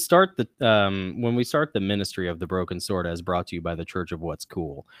 when we start the ministry of the Broken Sword, as brought to you by the Church of What's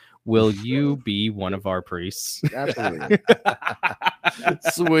Cool, will you be one of our priests? Absolutely.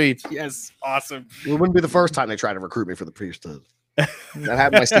 Sweet. Yes. Awesome. It wouldn't be the first time they tried to recruit me for the priesthood. That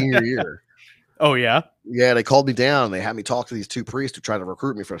happened my senior year. Oh, yeah? Yeah, they called me down. They had me talk to these two priests who tried to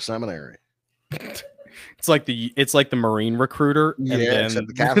recruit me for a seminary. It's like the Marine recruiter, Yeah, and then, except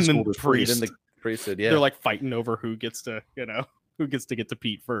the Catholic school was priest. And the priesthood, yeah. They're like fighting over who gets to get to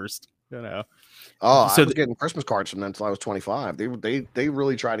Pete first. Oh, So I was getting Christmas cards from them until I was 25. They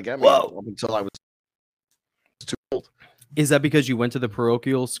really tried to get me Whoa. up until I was too old. Is that because you went to the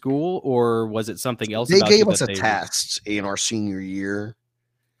parochial school, or was it something else? They about gave you us that a test in our senior year.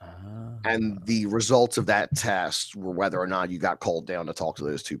 Ah. And the results of that test were whether or not you got called down to talk to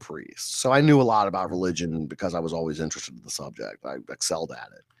those two priests. So I knew a lot about religion because I was always interested in the subject. I excelled at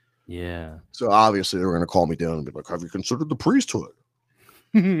it. Yeah. So obviously they were going to call me down and be like, have you considered the priesthood?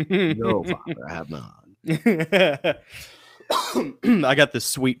 No, Father, I have not. I got this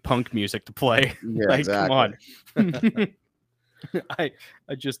sweet punk music to play. Yeah, Like, exactly. come on. I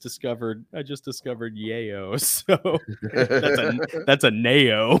just discovered yayo, so that's a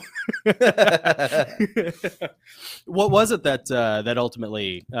neo. What was it that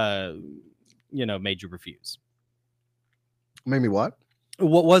ultimately made you refuse? Made me what?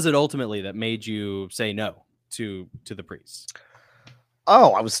 What was it ultimately that made you say no to the priests?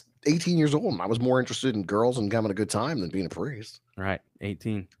 Oh, I was 18 years old and I was more interested in girls and having a good time than being a priest. Right,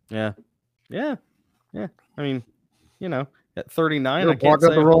 18. Yeah. I mean, at 39, You're I can't barking say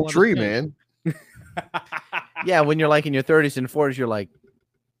up the a wrong whole lot tree, has changed. man. Yeah, when you're like in your 30s and 40s, you're like,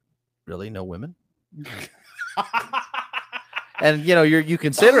 really? No women? And you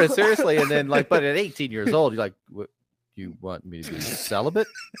consider it seriously, and then but at 18 years old, you're like, what, you want me to be celibate?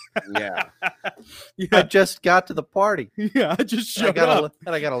 Yeah. I just got to the party. Yeah, I just showed up.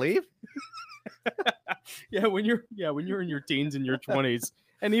 And I gotta leave? Yeah, when you're in your teens and your 20s,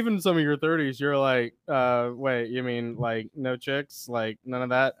 and even some of your 30s, you're like, wait, you mean like no chicks, like none of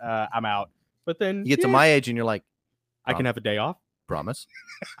that? I'm out. But then You get to my age and you're like, I can have a day off. promise?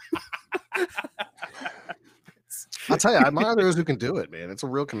 I'll tell you, I admire those who can do it, man. It's a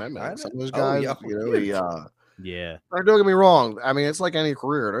real commitment. Some of those guys, Yeah. don't get me wrong. I mean, it's like any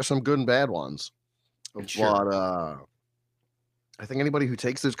career. There's some good and bad ones. Sure. But I think anybody who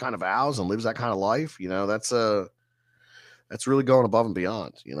takes those kind of vows and lives that kind of life, that's really going above and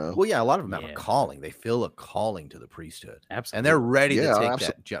beyond, Well, yeah, a lot of them have Yeah. a calling. They feel a calling to the priesthood. Absolutely. And they're ready Yeah, to take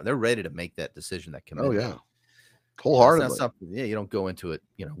absolutely. that job. They're ready to make that decision, that Oh commitment. yeah, It's wholeheartedly. not something, you don't go into it,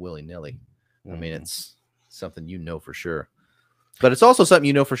 willy-nilly. I mean, it's something for sure. But it's also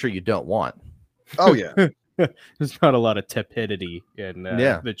something for sure you don't want. Oh yeah. there's not a lot of tepidity in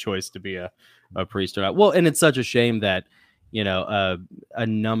the choice to be a priest or not. Well, and it's such a shame that, you know,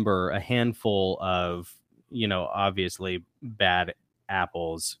 a handful of, you know, obviously bad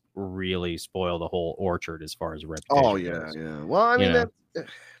apples really spoil the whole orchard as far as reputation goes. Yeah. Well, I mean,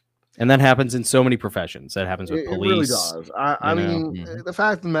 and that happens in so many professions. That happens with police. It really does. I mean, the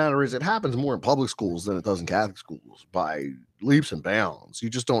fact of the matter is, it happens more in public schools than it does in Catholic schools by leaps and bounds. You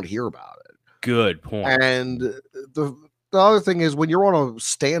just don't hear about it. Good point. And the other thing is, when you're on a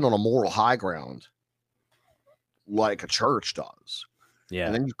stand on a moral high ground, like a church does,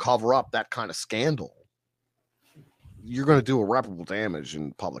 and then you cover up that kind of scandal, you're going to do irreparable damage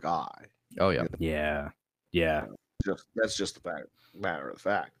in public eye. Oh yeah, yeah. That's just the matter of the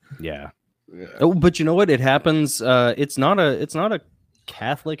fact. Yeah. Oh, but you know what? It happens. It's not a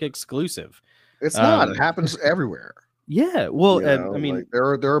Catholic exclusive. It's not. It happens everywhere. Yeah. Well, I mean, like there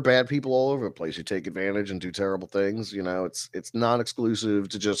are bad people all over the place who take advantage and do terrible things. You know, it's not exclusive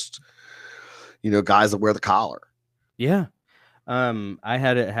to just, you know, guys that wear the collar. Yeah. I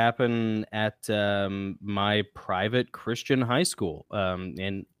had it happen at my private Christian high school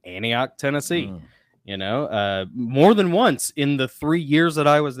in Antioch, Tennessee. You know, more than once in the 3 years that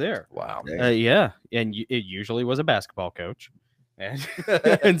I was there. Wow. Yeah. And it usually was a basketball coach. And,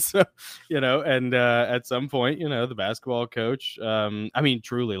 and so, you know, and at some point, you know, the basketball coach, I mean,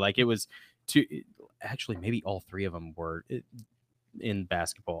 truly, like it was actually maybe all three of them were in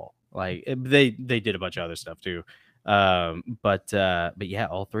basketball. Like they did a bunch of other stuff too. But yeah,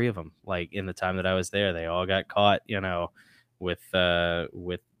 all three of them, like in the time that I was there, they all got caught, you know, with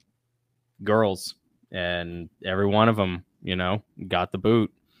girls, and every one of them, you know, got the boot.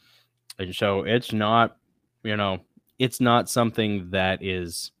 And so it's not, you know, it's not something that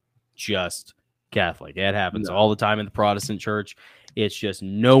is just Catholic. It happens all the time in the Protestant church. It's just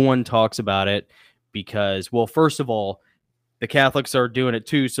no one talks about it because, well, first of all, the Catholics are doing it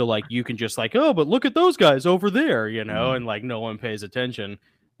too. So like you can just like, oh, but look at those guys over there, you know, and like no one pays attention.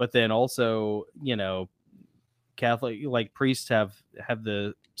 But then also, you know, Catholic, like priests have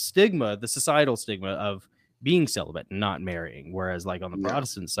the stigma, the societal stigma of being celibate and not marrying. Whereas like on the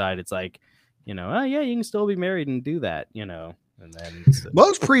Protestant side, it's like, you know, oh yeah, you can still be married and do that, you know. And then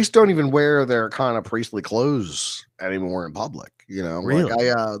most priests don't even wear their kind of priestly clothes anymore in public, you know. Really?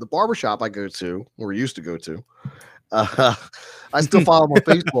 Like the barbershop I go to, or used to go to, I still follow them on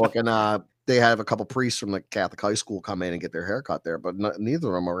Facebook, and they have a couple priests from the Catholic high school come in and get their haircut there, but neither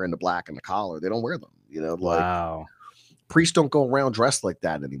of them are in the black and the collar. They don't wear them, you know. Like, wow. Priests don't go around dressed like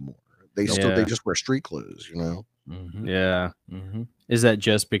that anymore. They just wear street clothes, you know. Yeah. Is that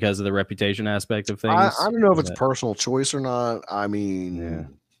just because of the reputation aspect of things? I don't know if it's a personal choice or not. I mean,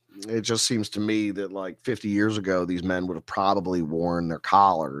 it just seems to me that like 50 years ago, these men would have probably worn their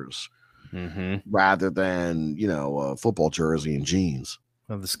collars rather than, you know, a football jersey and jeans.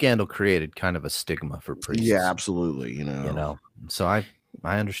 Well, the scandal created kind of a stigma for priests. Yeah, absolutely. You know, so I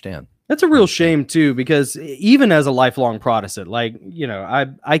understand. That's a real shame too, because even as a lifelong Protestant, like, you know,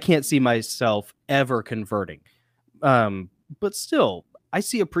 I can't see myself ever converting. But still, I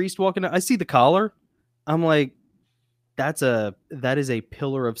see a priest walking out, I see the collar. I'm like, that is a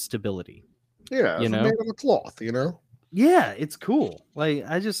pillar of stability. Yeah, you know, made of a cloth, you know. Yeah, it's cool. Like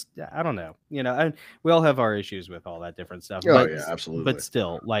I don't know, you know, and we all have our issues with all that different stuff. Oh yeah, absolutely. But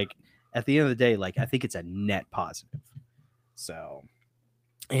still, like at the end of the day, like I think it's a net positive. So,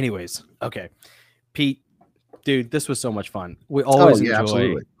 anyways, okay, Pete, dude, this was so much fun. We always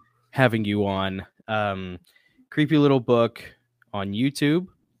enjoy having you on. Creepy Little Book on YouTube,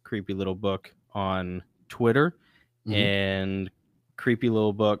 Creepy Little Book on Twitter, and Creepy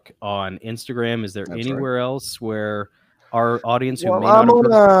Little Book on Instagram. Is there anywhere else where our audience who may not have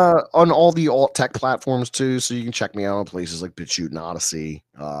on all the alt tech platforms too, so you can check me out on places like BitChute and Odyssey.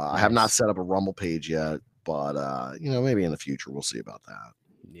 I have not set up a Rumble page yet, but you know, maybe in the future we'll see about that.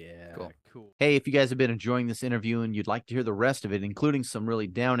 Yeah, cool. Hey, if you guys have been enjoying this interview and you'd like to hear the rest of it, including some really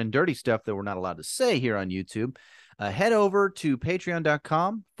down and dirty stuff that we're not allowed to say here on YouTube, head over to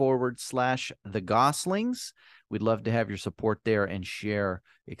patreon.com/thegoslings. We'd love to have your support there and share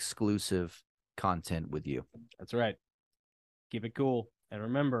exclusive content with you. That's right. Keep it cool. And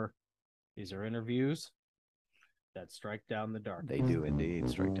remember, these are interviews that strike down the dark. They do indeed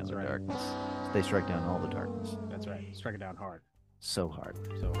strike down the darkness. They strike down all the darkness. That's right. Strike it down hard. So hard.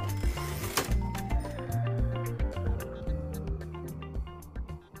 So hard.